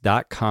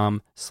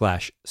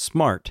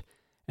wix.com/smart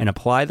and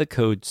apply the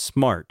code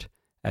SMART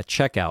at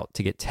checkout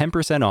to get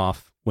 10%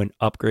 off when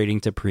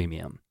upgrading to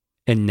premium.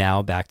 And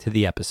now back to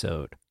the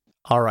episode.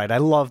 All right, I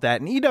love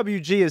that. And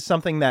EWG is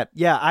something that,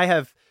 I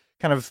have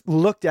kind of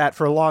looked at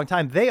for a long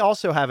time. They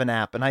also have an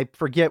app, and I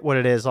forget what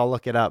it is. I'll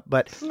look it up.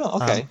 But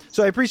okay.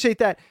 So I appreciate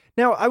that.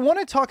 Now, I want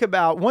to talk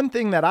about one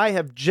thing that I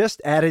have just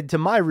added to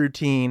my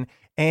routine.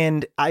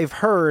 And I've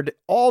heard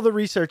all the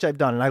research I've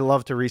done, and I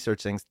love to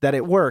research things, that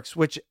it works,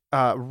 which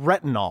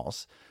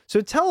retinols.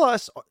 So tell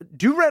us,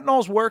 do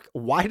retinols work?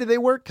 Why do they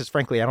work? Because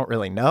frankly, I don't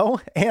really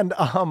know. And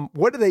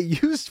what are they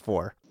used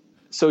for?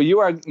 So you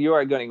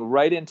are going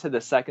right into the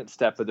second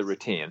step of the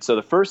routine. So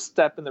the first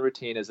step in the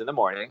routine is in the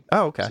morning.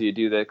 Oh, okay. So you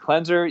do the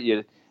cleanser,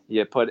 you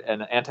put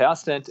an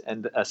antioxidant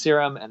and a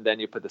serum, and then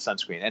you put the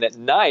sunscreen. And at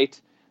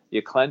night,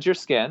 you cleanse your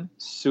skin.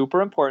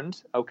 Super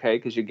important, okay,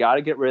 because you got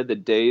to get rid of the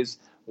day's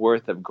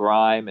worth of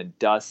grime and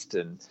dust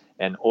and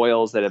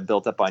oils that have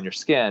built up on your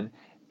skin.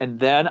 And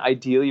then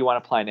ideally you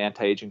want to apply an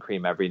anti-aging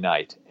cream every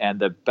night. And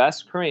the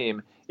best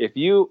cream, if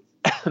you,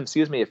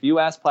 if you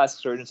ask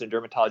plastic surgeons and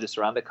dermatologists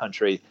around the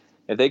country,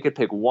 if they could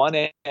pick one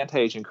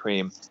anti-aging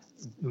cream,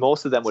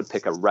 most of them would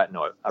pick a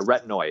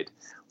retinoid.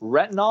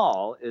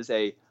 Retinol is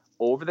a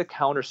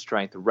over-the-counter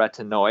strength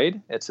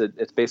retinoid.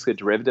 It's basically a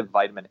derivative of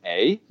vitamin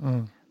A.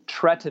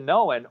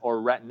 Tretinoin or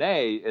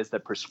Retin-A is the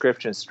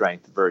prescription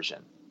strength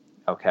version.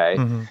 Okay.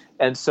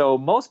 And so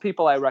most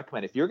people I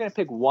recommend, if you're going to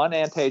pick one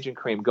anti-aging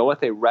cream, go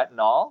with a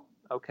retinol.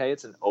 Okay.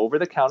 It's an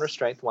over-the-counter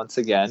strength. Once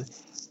again,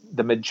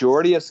 the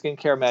majority of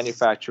skincare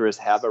manufacturers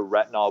have a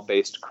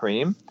retinol-based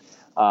cream.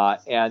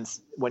 And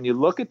when you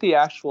look at the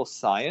actual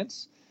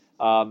science,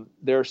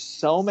 there are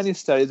so many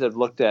studies that have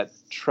looked at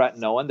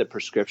tretinoin, the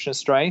prescription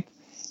strength,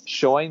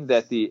 showing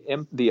that the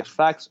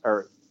effects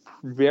are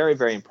very,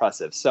 very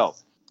impressive. So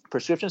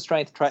prescription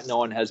strength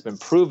tretinoin has been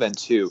proven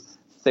to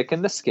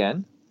thicken the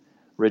skin,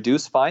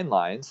 reduce fine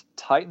lines,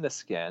 tighten the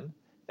skin,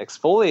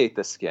 exfoliate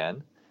the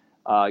skin,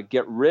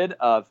 get rid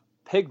of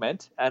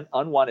pigment and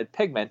unwanted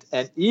pigment,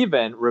 and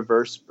even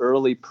reverse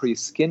early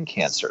pre-skin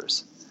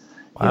cancers.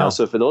 Wow.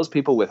 So for those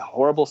people with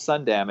horrible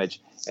sun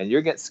damage and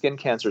you're getting skin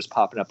cancers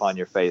popping up on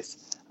your face,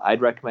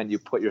 I'd recommend you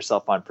put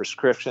yourself on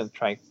prescription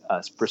strength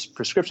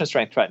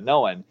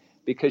tretinoin,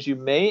 because you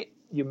may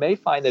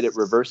find that it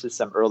reverses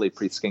some early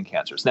pre-skin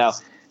cancers. Now,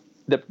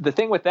 the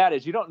thing with that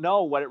is you don't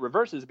know what it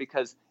reverses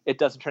because it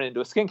doesn't turn into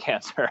a skin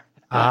cancer.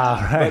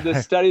 Right. But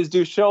the studies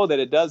do show that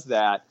it does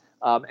that.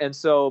 But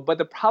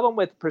the problem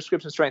with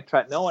prescription strength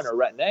tretinoin or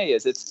Retin-A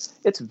is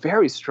it's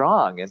very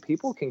strong, and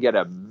people can get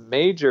a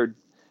major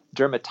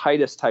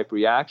dermatitis type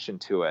reaction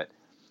to it.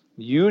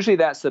 Usually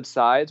that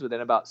subsides within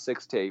about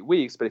 6 to 8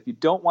 weeks. But if you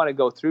don't want to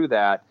go through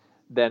that,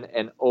 then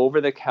an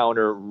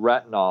over-the-counter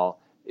retinol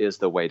is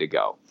the way to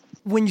go.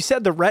 When you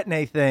said the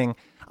Retin-A thing,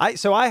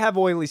 I have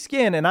oily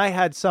skin, and I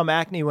had some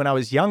acne when I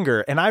was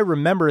younger, and I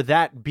remember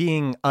that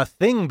being a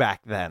thing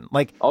back then.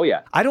 Like, oh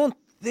yeah, I don't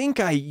think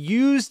I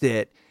used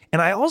it,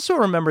 and I also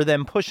remember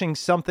them pushing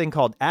something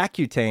called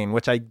Accutane,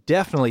 which I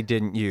definitely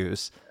didn't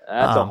use.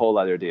 That's a whole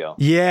other deal.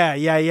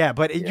 Yeah.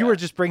 But you were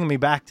just bringing me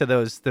back to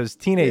those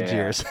teenage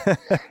years.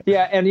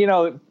 Yeah,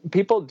 and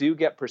people do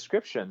get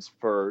prescriptions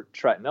for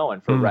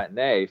tretinoin, for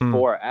Retin-A,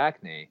 for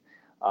acne,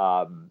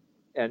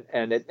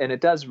 and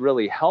it does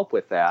really help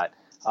with that.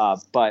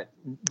 But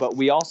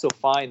we also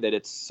find that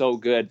it's so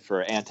good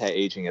for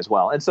anti-aging as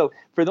well. And so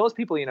for those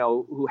people,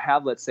 who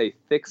have, let's say,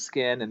 thick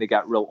skin and they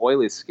got real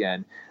oily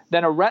skin,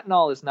 then a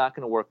retinol is not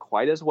going to work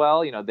quite as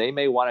well. They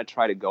may want to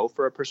try to go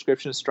for a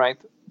prescription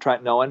strength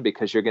tretinoin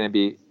because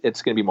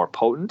it's going to be more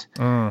potent.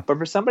 But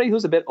for somebody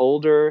who's a bit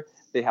older,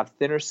 they have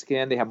thinner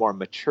skin, they have more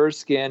mature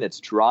skin, it's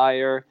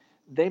drier,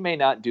 they may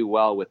not do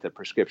well with the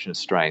prescription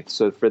strength.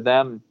 So for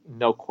them,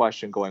 no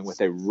question, going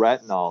with a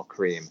retinol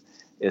cream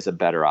is a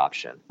better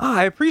option.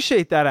 I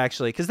appreciate that,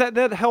 actually, because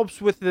that helps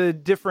with the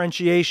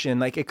differentiation.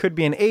 Like, it could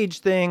be an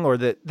age thing, or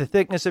the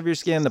thickness of your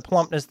skin, the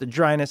plumpness, the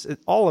dryness,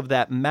 all of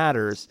that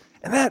matters.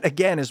 And that,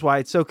 again, is why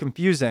it's so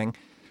confusing.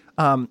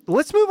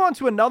 Let's move on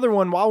to another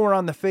one while we're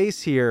on the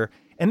face here,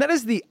 and that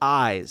is the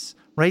eyes,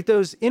 right?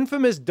 Those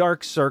infamous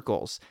dark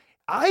circles.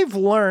 I've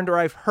learned, or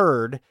I've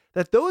heard,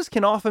 that those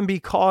can often be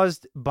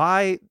caused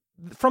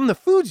from the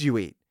foods you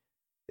eat.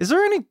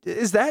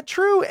 Is that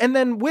true? And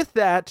then with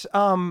that,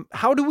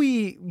 how do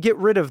we get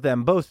rid of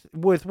them, both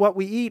with what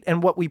we eat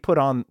and what we put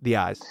on the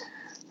eyes?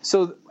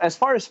 So as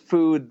far as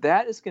food,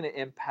 that is going to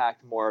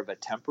impact more of a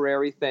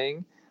temporary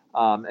thing.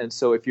 And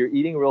so if you're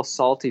eating real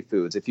salty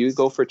foods, if you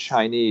go for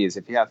Chinese,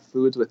 if you have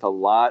foods with a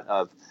lot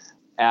of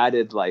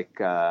added,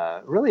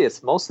 really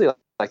it's mostly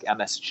like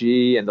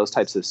MSG and those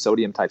types of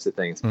sodium types of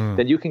things,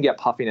 then you can get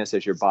puffiness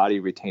as your body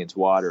retains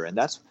water.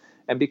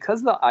 And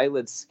because the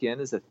eyelid skin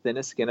is the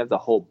thinnest skin of the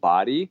whole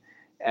body,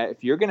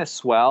 if you're going to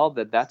swell,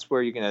 that's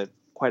where you're going to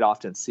quite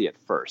often see it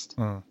first.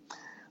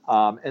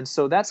 And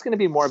so that's going to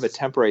be more of a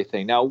temporary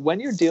thing. Now, when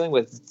you're dealing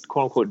with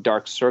quote unquote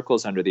dark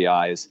circles under the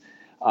eyes,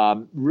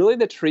 really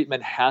the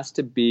treatment has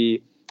to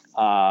be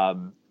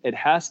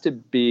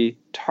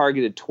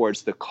targeted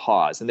towards the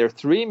cause. And there are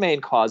 3 main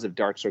causes of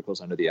dark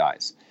circles under the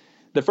eyes.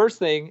 The first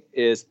thing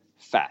is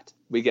fat.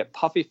 We get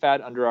puffy fat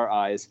under our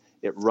eyes.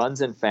 It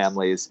runs in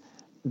families.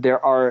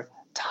 There are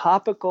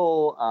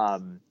topical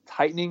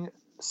tightening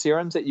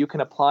serums that you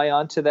can apply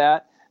onto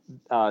that.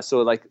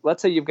 So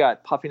let's say you've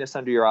got puffiness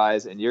under your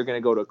eyes and you're going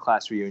to go to a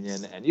class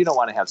reunion and you don't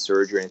want to have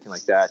surgery or anything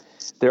like that.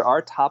 There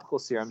are topical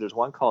serums. There's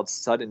one called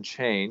Sudden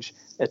Change.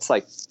 It's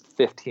like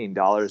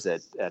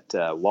 $15 at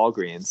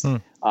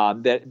Walgreens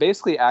that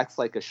basically acts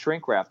like a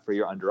shrink wrap for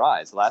your under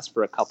eyes. It lasts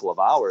for a couple of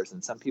hours,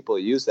 and some people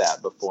use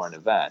that before an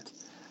event.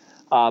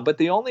 But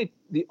the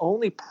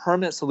only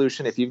permanent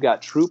solution, if you've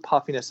got true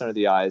puffiness under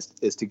the eyes,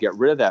 is to get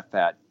rid of that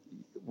fat,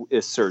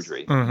 is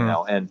surgery.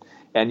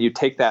 And you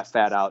take that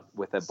fat out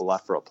with a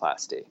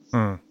blepharoplasty.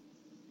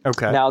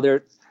 Okay.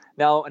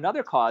 Now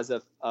another cause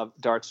of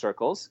dark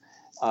circles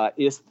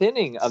is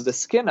thinning of the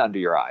skin under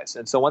your eyes.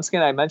 And so once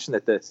again, I mentioned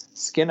that the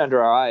skin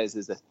under our eyes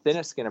is the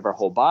thinnest skin of our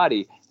whole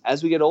body.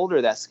 As we get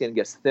older, that skin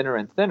gets thinner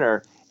and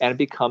thinner, and it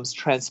becomes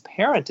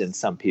transparent in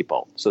some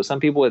people. So some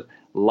people with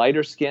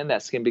lighter skin,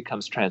 that skin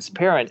becomes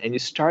transparent, and you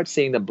start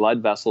seeing the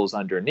blood vessels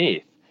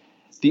underneath.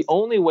 The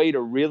only way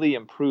to really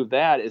improve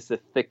that is to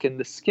thicken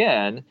the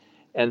skin.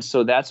 And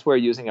so that's where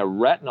using a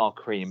retinol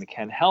cream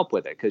can help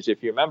with it. Because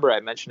if you remember,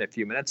 I mentioned a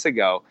few minutes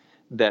ago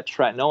that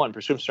tretinoin,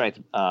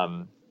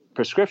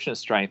 prescription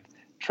strength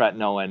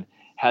tretinoin,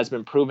 has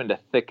been proven to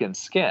thicken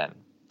skin.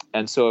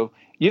 And so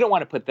you don't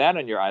want to put that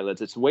on your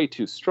eyelids. It's way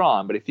too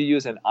strong. But if you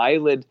use an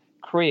eyelid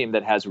cream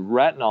that has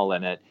retinol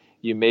in it,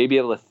 you may be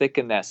able to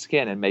thicken that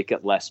skin and make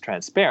it less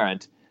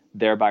transparent,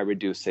 thereby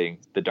reducing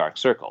the dark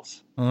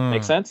circles.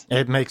 Make sense?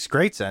 It makes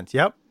great sense.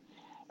 Yep.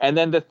 And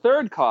then the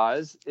third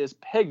cause is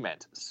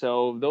pigment.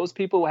 So those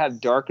people who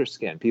have darker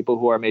skin, people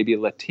who are maybe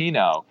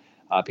Latino,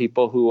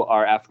 people who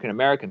are African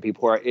American,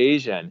 people who are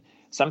Asian,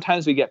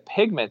 sometimes we get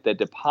pigment that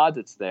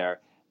deposits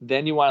there.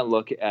 Then you want to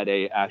look at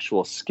a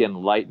actual skin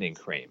lightening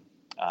cream.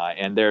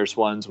 And there's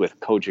ones with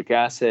kojic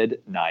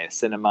acid,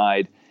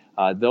 niacinamide.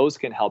 Those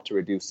can help to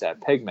reduce that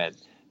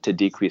pigment to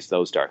decrease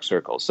those dark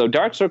circles. So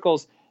dark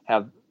circles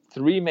have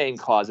three main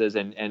causes,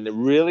 and it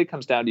really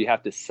comes down to you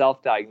have to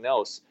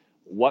self-diagnose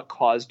what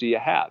cause do you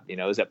have.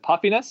 Is it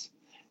puffiness?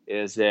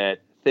 Is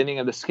it thinning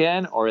of the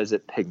skin? Or is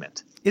it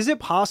pigment? Is it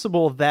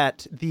possible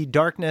that the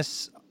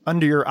darkness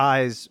under your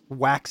eyes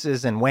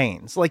waxes and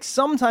wanes? Like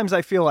sometimes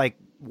I feel like,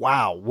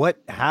 wow,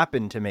 what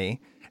happened to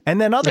me? And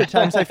then other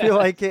times I feel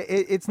like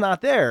it's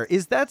not there.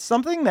 Is that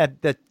something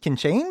that can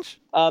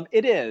change?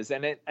 It is.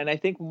 And I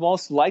think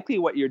most likely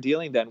what you're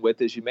dealing then with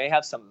is you may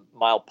have some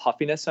mild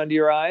puffiness under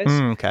your eyes.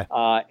 Okay.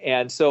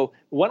 And so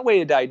one way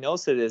to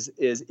diagnose it is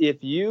if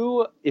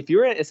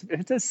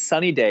it's a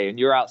sunny day and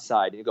you're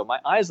outside and you go, my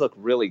eyes look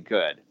really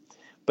good.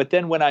 But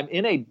then when I'm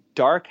in a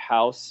dark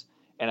house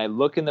and I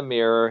look in the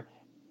mirror,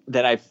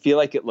 then I feel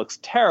like it looks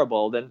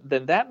terrible,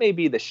 then that may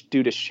be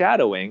due to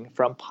shadowing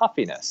from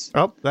puffiness.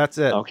 Oh, that's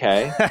it.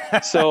 Okay.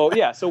 So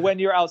when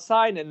you're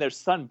outside and there's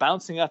sun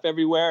bouncing up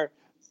everywhere,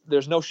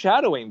 there's no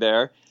shadowing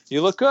there,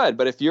 you look good.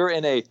 But if you're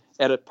at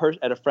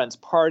a friend's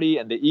party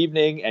in the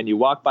evening and you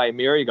walk by a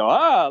mirror, you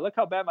go, look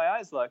how bad my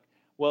eyes look.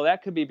 Well,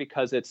 that could be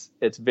because it's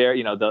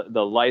very,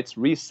 the light's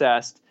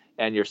recessed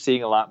and you're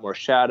seeing a lot more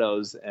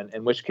shadows, and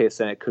in which case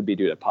then it could be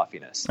due to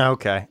puffiness.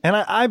 Okay. And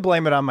I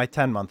blame it on my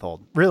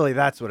 10-month-old. Really,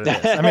 that's what it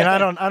is. I mean, I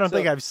don't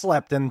think I've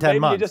slept in 10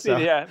 months.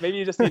 Maybe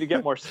you just need to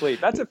get more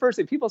sleep. That's the first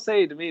thing. People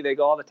say to me, they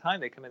go all the time,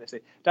 they come in and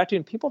say, Dr.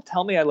 Yoon, people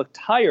tell me I look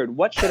tired.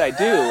 What should I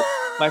do?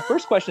 My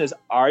first question is,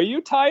 are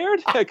you tired?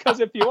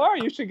 Because if you are,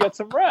 you should get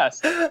some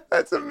rest.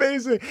 That's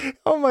amazing.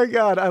 Oh my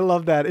God. I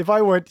love that. If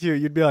I went to you,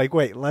 you'd be like,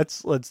 wait,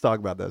 let's talk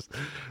about this.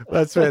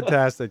 That's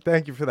fantastic.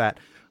 Thank you for that.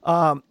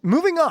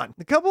 Moving on,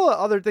 a couple of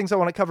other things I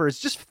want to cover is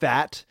just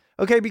fat.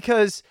 Okay.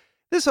 Because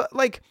this,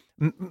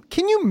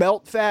 can you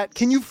melt fat?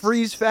 Can you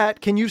freeze fat?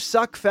 Can you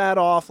suck fat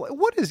off?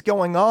 What is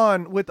going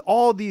on with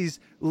all these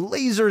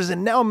lasers?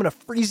 And now I'm going to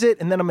freeze it,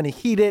 and then I'm going to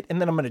heat it,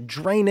 and then I'm going to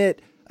drain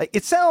it.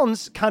 It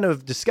sounds kind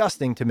of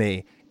disgusting to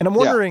me. And I'm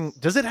wondering,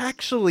 does it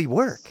actually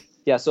work?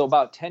 Yeah. So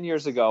about 10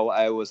 years ago,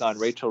 I was on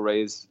Rachel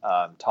Ray's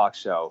talk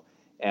show,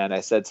 and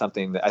I said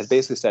something that I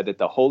basically said that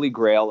the holy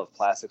grail of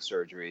plastic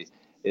surgery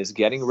is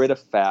getting rid of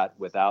fat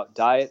without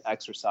diet,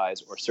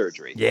 exercise, or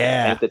surgery.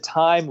 Yeah. And at the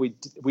time, we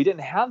didn't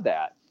have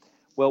that.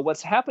 Well,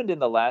 what's happened in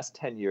the last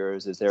 10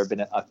 years is there have been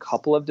a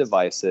couple of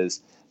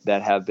devices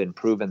that have been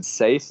proven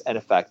safe and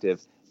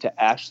effective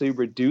to actually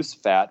reduce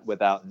fat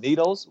without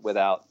needles,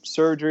 without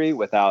surgery,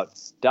 without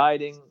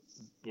dieting,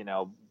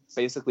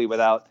 basically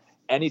without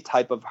any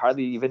type of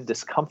hardly even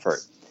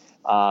discomfort.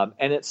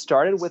 And it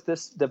started with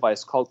this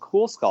device called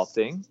Cool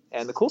Sculpting.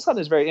 And the Cool Sculpting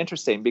is very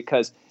interesting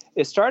because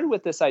it started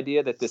with this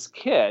idea that this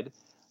kid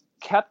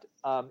kept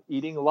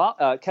eating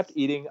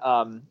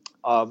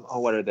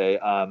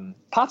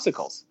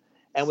popsicles,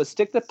 and would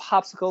stick the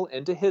popsicle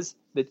into his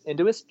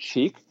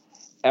cheek.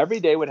 Every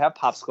day would have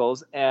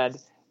popsicles, and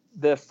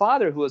the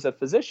father, who was a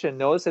physician,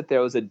 noticed that there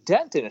was a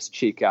dent in his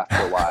cheek after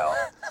a while,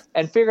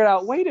 and figured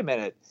out, wait a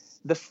minute,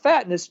 the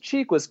fat in his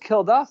cheek was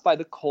killed off by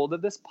the cold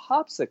of this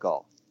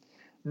popsicle.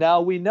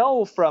 Now we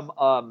know from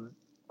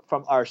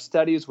our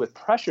studies with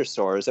pressure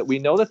sores that we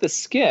know that the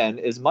skin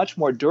is much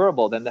more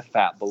durable than the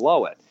fat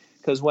below it.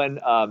 Because when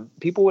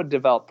people would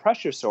develop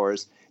pressure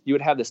sores, you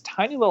would have this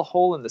tiny little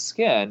hole in the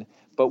skin,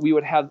 but we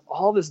would have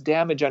all this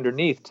damage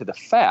underneath to the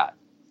fat.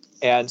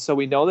 And so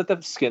we know that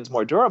the skin's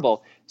more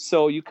durable.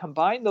 So you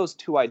combine those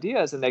two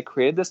ideas, and they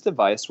created this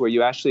device where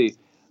you actually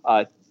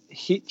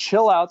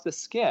chill out the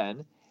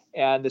skin,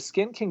 and the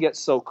skin can get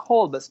so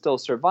cold but still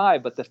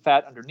survive, but the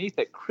fat underneath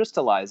it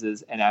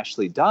crystallizes and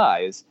actually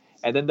dies.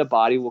 And then the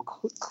body will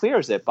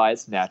clears it by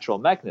its natural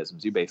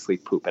mechanisms. You basically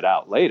poop it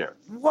out later.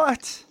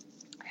 What?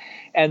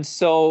 And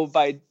so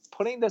by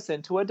putting this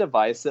into a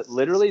device that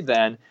literally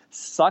then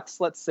sucks,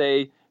 let's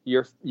say,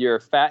 your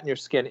fat in your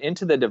skin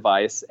into the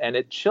device, and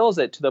it chills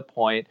it to the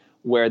point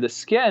where the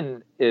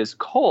skin is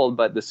cold,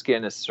 but the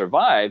skin has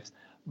survived,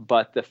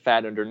 but the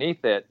fat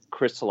underneath it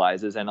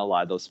crystallizes and a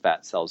lot of those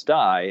fat cells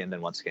die. And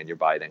then once again, your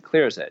body then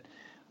clears it.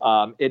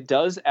 It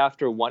does,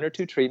 after 1 or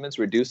 2 treatments,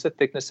 reduce the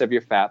thickness of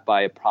your fat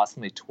by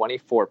approximately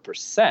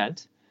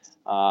 24%.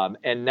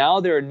 And now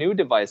there are new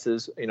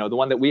devices. The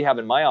one that we have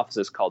in my office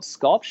is called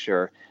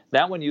SculpSure.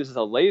 That one uses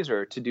a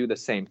laser to do the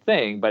same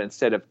thing, but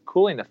instead of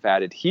cooling the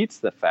fat, it heats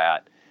the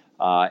fat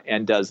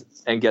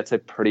and gets a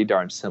pretty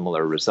darn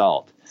similar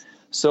result.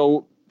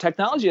 So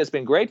technology has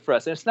been great for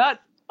us, and it's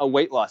not a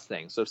weight loss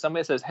thing. So if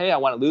somebody says, hey, I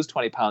want to lose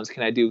 20 pounds,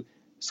 can I do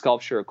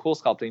SculpSure or Cool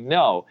Sculpting?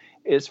 No,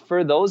 it's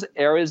for those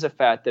areas of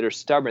fat that are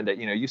stubborn that,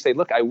 you say,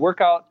 look, I work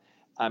out,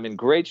 I'm in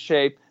great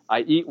shape,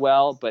 I eat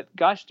well, but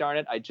gosh darn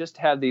it, I just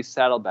have these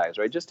saddlebags,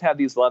 or I just have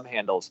these love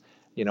handles,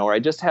 or I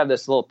just have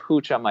this little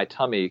pooch on my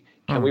tummy.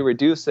 Can we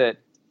reduce it?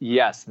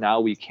 Yes,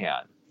 now we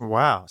can.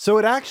 Wow. So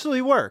it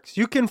actually works.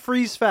 You can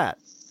freeze fat.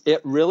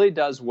 It really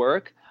does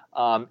work.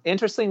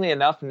 Interestingly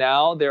enough,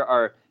 now there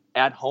are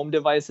at-home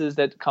devices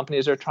that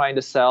companies are trying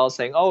to sell,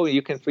 saying, oh,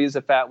 you can freeze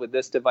the fat with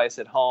this device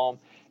at home.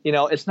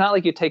 It's not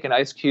like you take an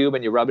ice cube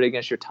and you rub it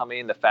against your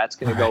tummy and the fat's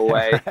going to go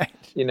away. Right.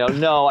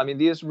 No, I mean,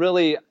 these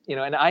really,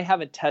 and I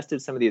haven't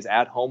tested some of these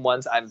at-home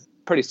ones. I'm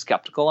pretty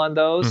skeptical on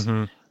those.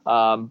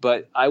 Mm-hmm.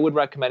 But I would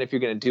recommend, if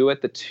you're going to do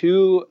it, the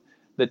two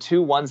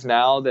ones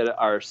now that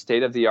are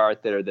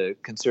state-of-the-art, that are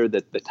considered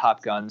the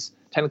top guns.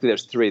 Technically,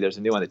 there's 3. There's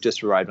a new one that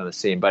just arrived on the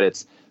scene, but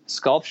it's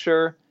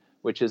SculpSure,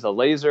 which is a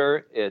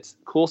laser. It's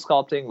Cool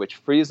Sculpting, which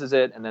freezes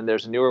it. And then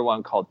there's a newer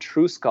one called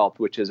TrueSculpt,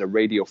 which is a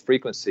radio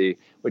frequency,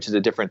 which is a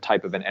different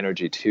type of an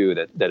energy too,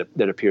 that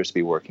appears to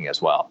be working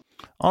as well.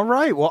 All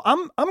right. Well,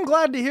 I'm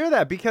glad to hear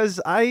that, because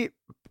I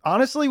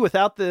honestly,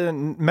 without the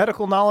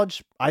medical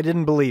knowledge, I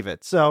didn't believe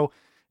it. So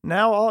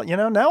now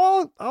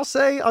I'll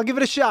say I'll give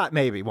it a shot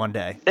maybe one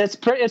day. It's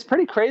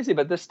pretty crazy,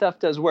 but this stuff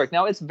does work.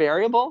 Now it's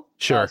variable.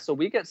 Sure. So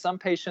we get some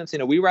patients,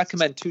 we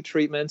recommend 2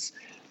 treatments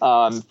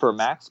for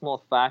maximal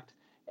effect.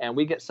 And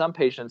we get some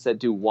patients that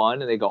do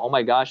 1 and they go, oh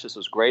my gosh, this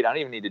was great. I don't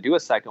even need to do a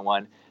second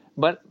one.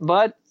 But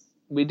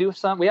we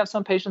have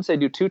some patients, they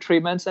do 2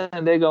 treatments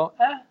and they go,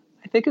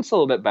 I think it's a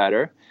little bit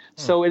better.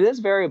 So it is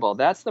variable.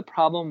 That's the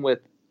problem with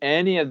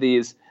any of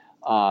these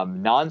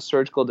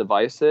non-surgical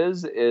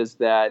devices, is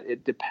that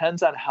it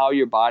depends on how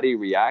your body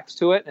reacts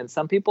to it. And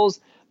some people's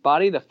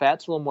body, the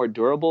fat's a little more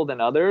durable than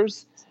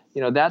others.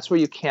 That's where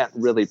you can't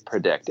really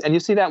predict. And you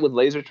see that with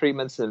laser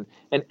treatments and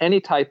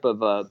any type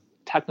of a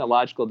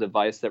technological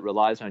device that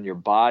relies on your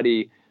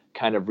body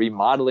kind of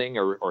remodeling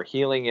or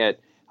healing it.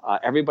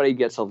 Everybody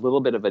gets a little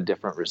bit of a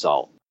different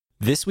result.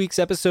 This week's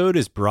episode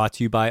is brought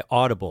to you by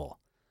Audible.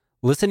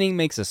 Listening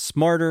makes us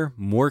smarter,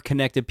 more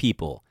connected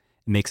people.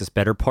 It makes us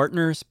better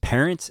partners,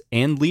 parents,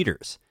 and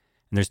leaders.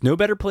 And there's no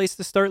better place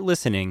to start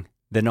listening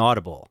than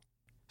Audible.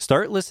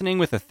 Start listening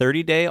with a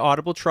 30-day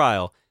Audible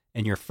trial,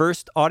 and your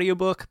first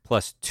audiobook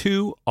plus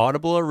 2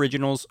 Audible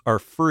originals are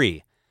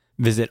free.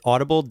 Visit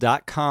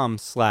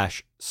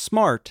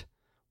audible.com/smart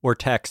or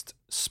text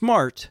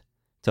SMART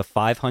to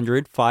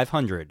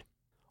 500-500.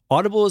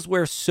 Audible is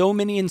where so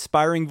many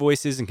inspiring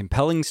voices and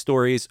compelling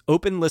stories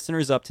open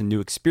listeners up to new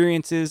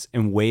experiences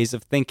and ways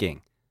of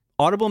thinking.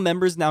 Audible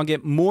members now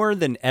get more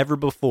than ever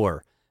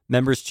before.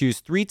 Members choose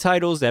 3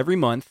 titles every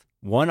month,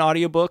 1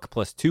 audiobook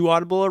plus 2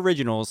 Audible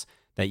originals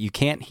that you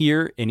can't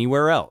hear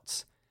anywhere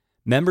else.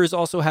 Members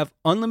also have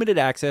unlimited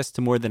access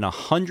to more than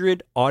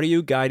 100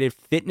 audio-guided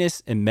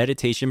fitness and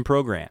meditation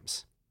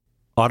programs.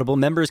 Audible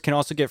members can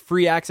also get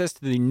free access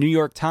to the New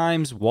York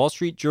Times, Wall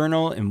Street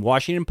Journal, and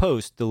Washington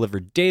Post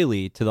delivered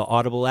daily to the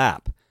Audible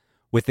app.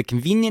 With the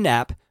convenient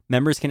app,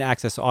 members can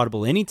access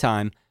Audible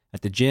anytime,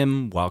 at the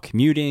gym, while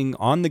commuting,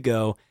 on the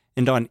go,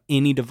 and on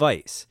any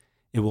device.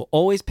 It will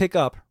always pick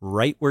up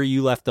right where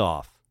you left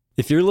off.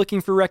 If you're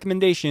looking for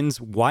recommendations,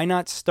 why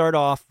not start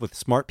off with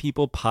Smart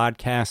People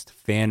Podcast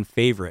fan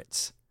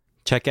favorites?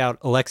 Check out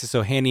Alexis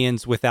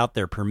Ohanian's Without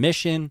Their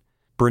Permission,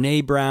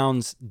 Brene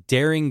Brown's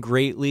Daring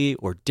Greatly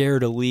or Dare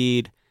to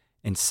Lead,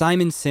 and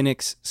Simon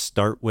Sinek's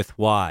Start With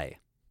Why.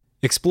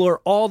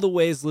 Explore all the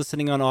ways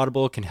listening on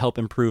Audible can help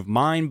improve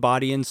mind,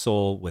 body, and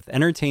soul with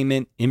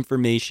entertainment,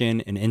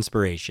 information, and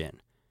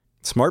inspiration.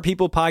 Smart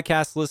People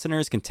Podcast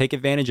listeners can take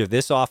advantage of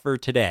this offer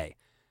today.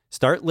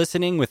 Start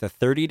listening with a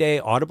 30-day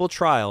Audible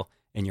trial,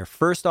 and your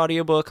first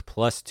audiobook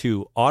plus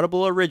 2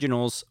 Audible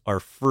originals are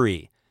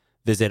free.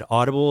 Visit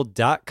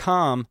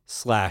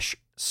audible.com/smart,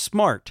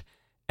 SMART,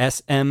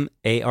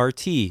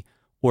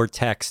 or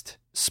text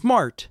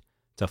SMART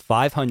to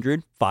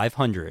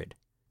 500-500.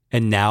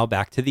 And now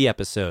back to the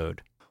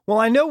episode. Well,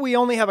 I know we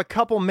only have a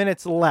couple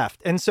minutes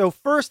left. And so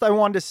first I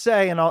wanted to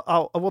say, and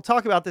we'll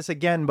talk about this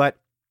again, but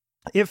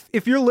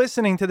if you're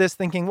listening to this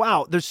thinking,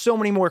 wow, there's so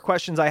many more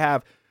questions I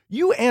have,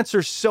 you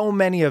answer so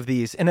many of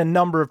these in a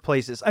number of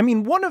places. I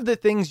mean, one of the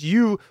things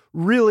you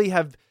really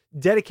have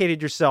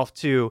dedicated yourself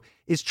to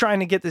is trying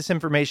to get this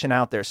information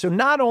out there. So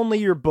not only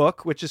your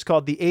book, which is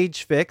called The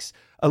Age Fix,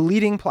 a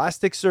leading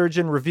plastic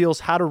surgeon reveals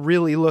how to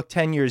really look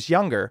 10 years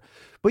younger,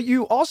 but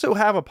you also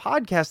have a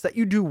podcast that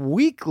you do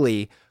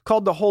weekly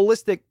called The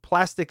Holistic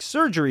Plastic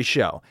Surgery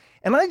Show.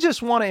 And I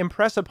just want to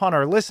impress upon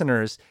our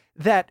listeners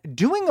that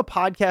doing a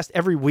podcast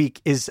every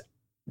week is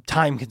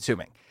time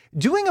consuming.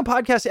 Doing a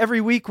podcast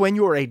every week when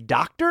you're a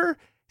doctor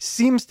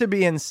seems to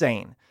be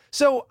insane.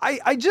 So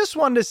I just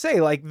wanted to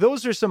say, like,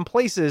 those are some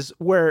places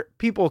where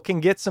people can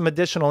get some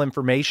additional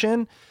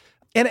information.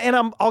 And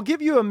I'll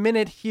give you a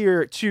minute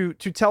here to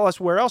tell us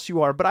where else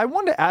you are. But I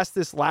wanted to ask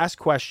this last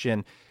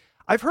question.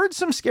 I've heard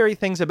some scary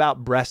things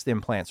about breast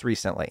implants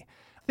recently.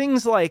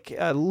 Things like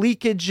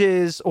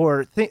leakages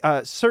or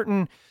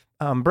certain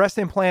breast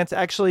implants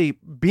actually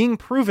being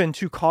proven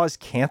to cause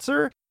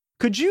cancer.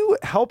 Could you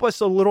help us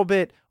a little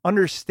bit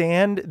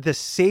understand the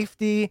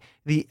safety,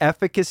 the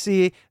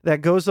efficacy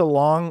that goes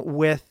along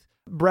with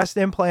breast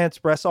implants,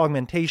 breast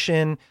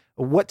augmentation,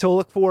 what to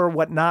look for,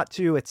 what not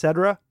to, et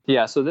cetera?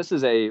 Yeah, so this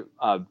is a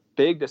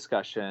big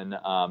discussion.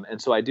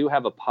 And so I do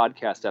have a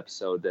podcast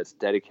episode that's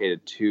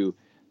dedicated to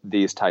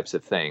these types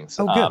of things.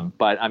 Oh, good.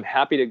 But I'm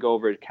happy to go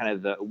over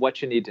kind of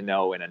what you need to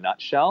know in a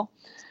nutshell.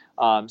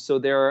 So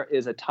there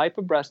is a type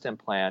of breast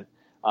implant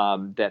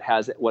that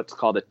has what's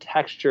called a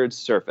textured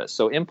surface.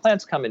 So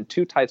implants come in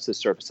two types of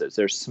surfaces.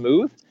 There's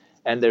smooth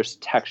and there's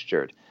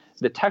textured.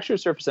 The textured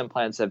surface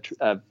implants have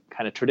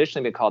kind of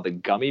traditionally been called the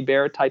gummy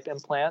bear type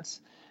implants,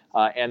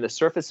 and the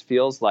surface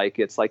feels like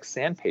it's like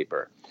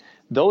sandpaper.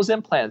 Those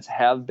implants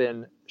have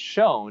been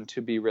shown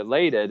to be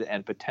related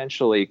and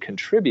potentially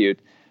contribute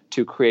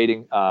to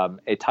creating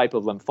a type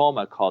of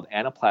lymphoma called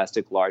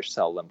anaplastic large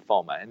cell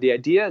lymphoma. And the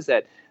idea is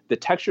that the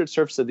textured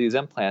surface of these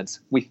implants,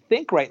 we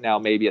think right now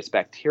maybe it's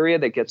bacteria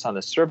that gets on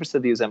the surface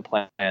of these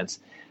implants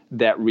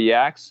that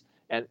reacts,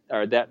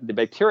 or that the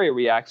bacteria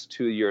reacts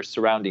to your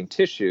surrounding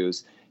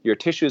tissues. Your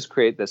tissues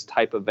create this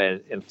type of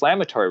an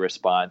inflammatory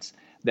response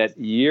that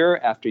year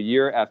after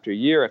year after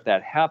year, if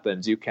that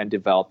happens, you can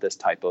develop this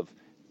type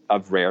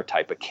of rare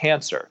type of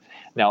cancer.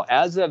 Now,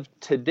 as of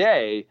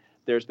today,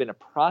 there's been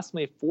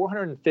approximately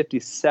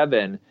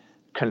 457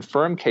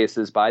 confirmed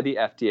cases by the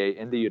FDA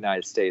in the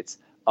United States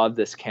of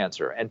this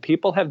cancer, and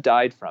people have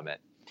died from it.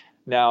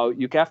 Now,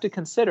 you have to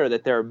consider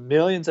that there are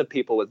millions of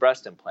people with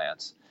breast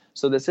implants.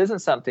 So this isn't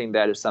something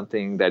that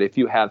if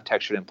you have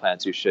textured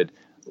implants, you should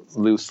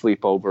lose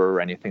sleep over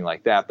or anything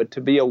like that, but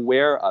to be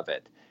aware of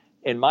it.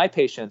 In my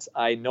patients,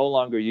 I no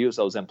longer use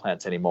those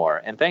implants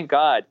anymore. And thank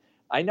God,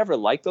 I never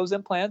liked those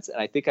implants, and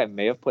I think I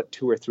may have put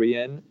 2 or 3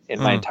 in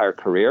my entire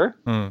career.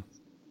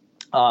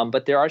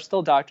 But there are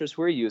still doctors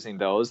who are using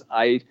those.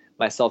 I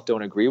myself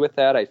don't agree with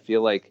that. I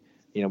feel like,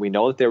 we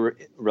know that they're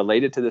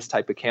related to this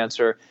type of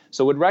cancer.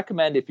 So would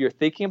recommend, if you're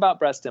thinking about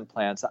breast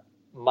implants,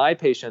 my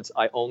patients,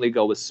 I only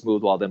go with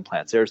smooth-walled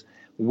implants.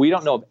 We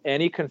don't know of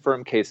any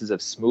confirmed cases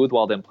of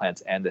smooth-walled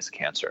implants and this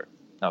cancer.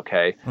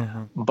 Okay.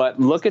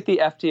 But look at the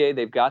FDA.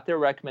 They've got their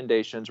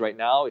recommendations right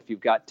now. If you've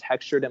got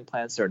textured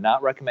implants, they're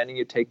not recommending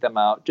you take them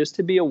out. Just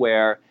to be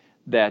aware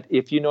that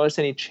if you notice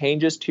any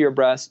changes to your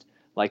breast,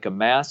 like a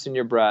mass in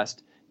your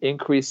breast,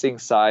 increasing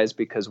size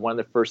because one of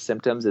the first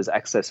symptoms is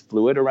excess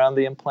fluid around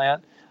the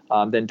implant,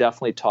 then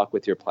definitely talk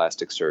with your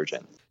plastic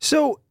surgeon.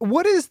 So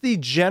what is the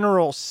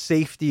general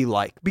safety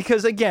like?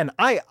 Because again,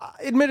 I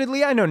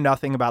know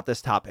nothing about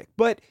this topic,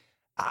 but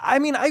I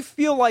mean, I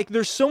feel like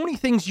there's so many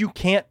things you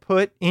can't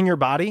put in your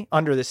body,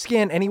 under the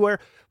skin, anywhere,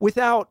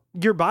 without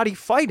your body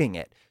fighting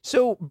it.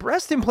 So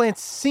breast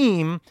implants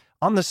seem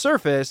on the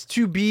surface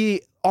to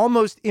be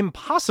almost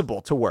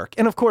impossible to work.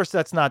 And of course,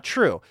 that's not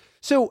true.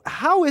 So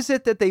how is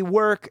it that they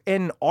work,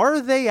 and are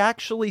they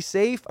actually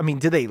safe? I mean,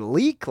 do they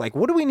leak? Like,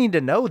 what do we need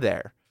to know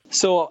there?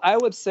 So I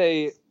would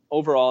say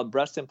overall,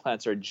 breast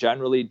implants are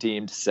generally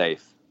deemed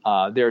safe.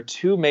 There are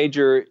 2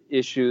 major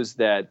issues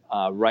that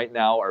right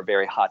now are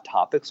very hot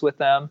topics with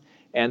them,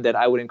 and that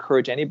I would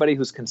encourage anybody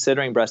who's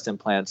considering breast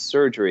implant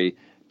surgery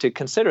to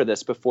consider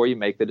this before you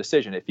make the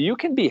decision. If you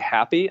can be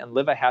happy and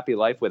live a happy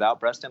life without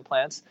breast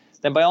implants,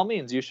 then by all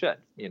means you should.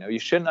 You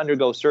shouldn't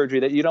undergo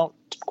surgery that you don't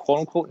quote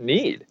unquote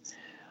need.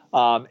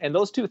 And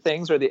those 2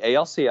 things are the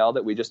ALCL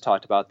that we just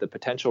talked about, the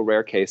potential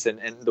rare case, and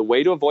the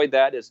way to avoid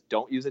that is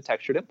don't use a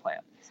textured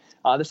implant.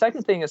 The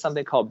second thing is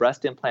something called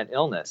breast implant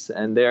illness,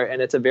 and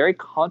it's a very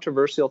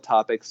controversial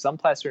topic. Some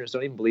plastic surgeons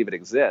don't even believe it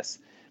exists,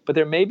 but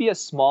there may be a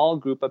small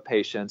group of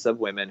patients, of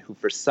women, who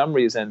for some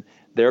reason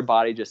their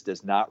body just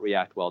does not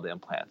react well to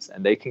implants,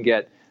 and they can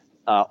get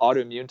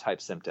autoimmune type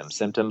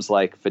symptoms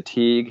like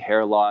fatigue,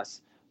 hair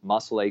loss,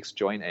 muscle aches,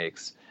 joint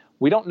aches.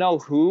 We don't know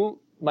who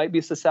might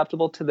be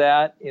susceptible to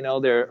that.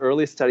 There are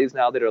early studies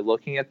now that are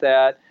looking at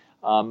that.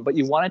 But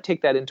you want to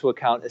take that into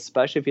account,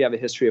 especially if you have a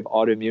history of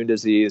autoimmune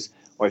disease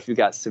or if you've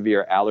got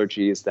severe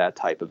allergies, that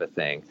type of a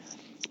thing.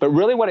 But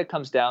really what it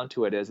comes down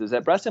to is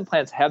that breast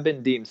implants have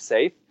been deemed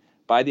safe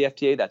by the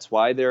FDA. That's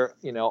why they're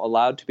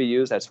allowed to be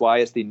used. That's why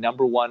it's the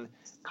number 1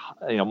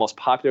 most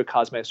popular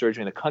cosmetic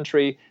surgery in the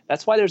country.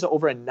 That's why there's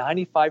over a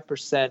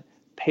 95%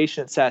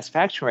 patient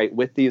satisfaction rate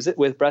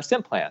with breast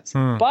implants.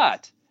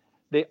 But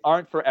they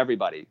aren't for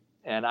everybody.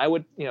 And I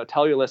would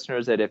tell your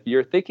listeners that if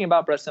you're thinking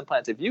about breast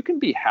implants, if you can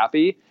be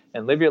happy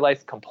and live your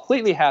life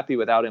completely happy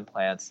without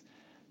implants,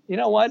 you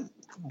know what?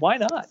 Why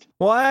not?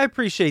 Well, I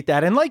appreciate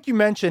that. And like you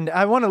mentioned,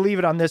 I want to leave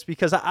it on this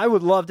because I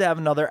would love to have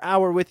another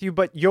hour with you,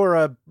 but you're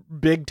a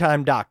big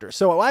time doctor.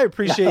 So I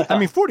appreciate,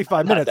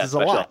 45 minutes is a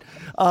lot.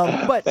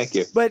 But thank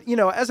you. But,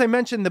 as I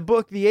mentioned, the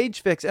book, The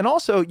Age Fix, and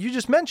also you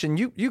just mentioned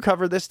you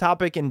cover this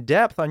topic in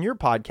depth on your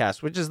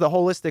podcast, which is the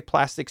Holistic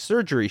Plastic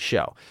Surgery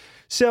Show.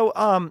 So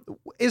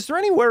is there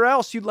anywhere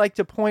else you'd like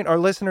to point our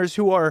listeners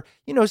who are,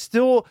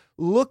 still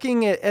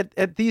looking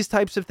at these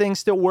types of things,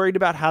 still worried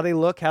about how they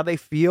look, how they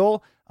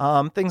feel,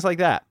 things like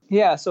that?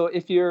 Yeah. So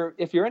if you're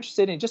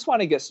interested and just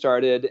want to get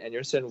started and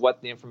you're interested in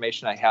what the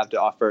information I have to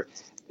offer,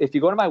 if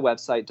you go to my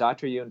website,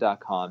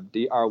 dryun.com,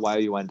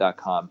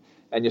 DRYUN.com,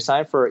 and you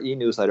sign up for our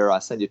e-newsletter, I'll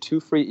send you 2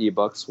 free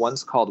ebooks.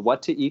 One's called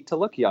What to Eat to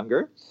Look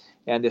Younger.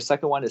 And the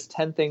second one is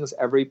 10 Things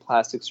Every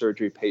Plastic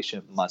Surgery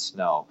Patient Must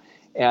Know.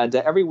 And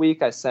every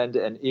week I send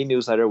an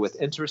e-newsletter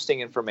with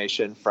interesting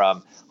information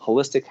from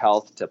holistic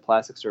health to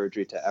plastic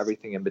surgery to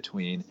everything in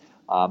between.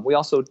 We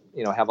also,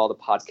 have all the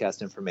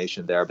podcast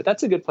information there, but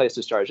that's a good place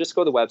to start. Just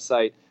go to the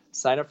website,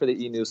 sign up for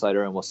the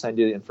e-newsletter, and we'll send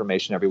you the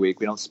information every week.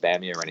 We don't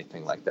spam you or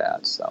anything like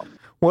that. So,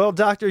 well,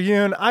 Dr.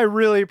 Yoon, I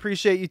really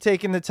appreciate you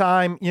taking the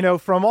time.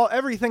 From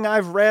everything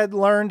I've read,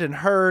 learned, and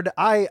heard,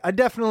 I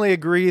definitely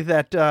agree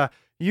that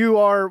you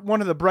are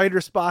one of the brighter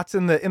spots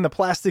in the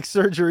plastic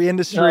surgery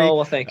industry. Oh,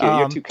 well, thank you.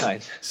 You're too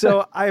kind.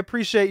 So I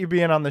appreciate you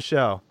being on the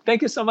show.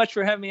 Thank you so much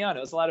for having me on.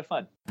 It was a lot of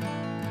fun.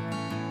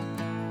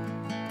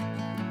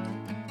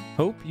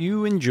 Hope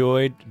you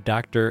enjoyed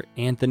Dr.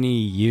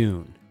 Anthony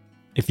Yoon.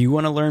 If you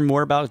want to learn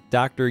more about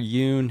Dr.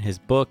 Yoon, his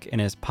book, and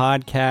his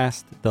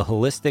podcast, the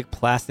Holistic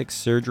Plastic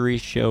Surgery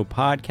Show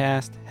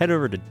podcast, head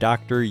over to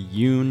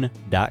dryoon.com.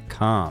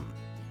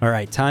 All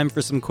right, time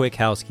for some quick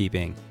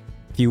housekeeping.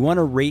 If you want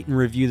to rate and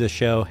review the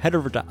show, head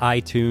over to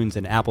iTunes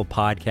and Apple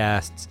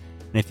Podcasts.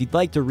 And if you'd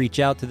like to reach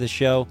out to the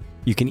show,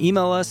 you can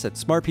email us at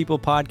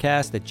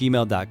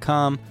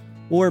smartpeoplepodcast@gmail.com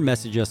or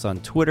message us on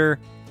Twitter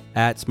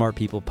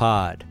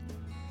 @smartpeoplepod.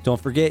 Don't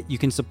forget, you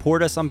can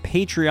support us on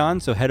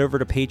Patreon, so head over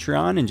to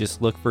Patreon and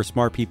just look for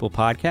Smart People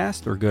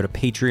Podcast or go to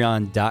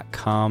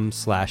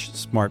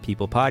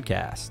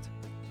patreon.com/smartpeoplepodcast.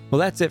 Well,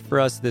 that's it for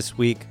us this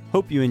week.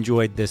 Hope you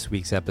enjoyed this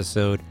week's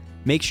episode.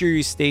 Make sure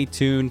you stay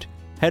tuned.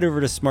 Head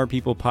over to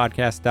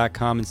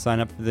smartpeoplepodcast.com and sign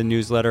up for the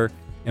newsletter,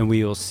 and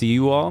we will see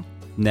you all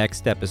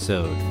next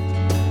episode.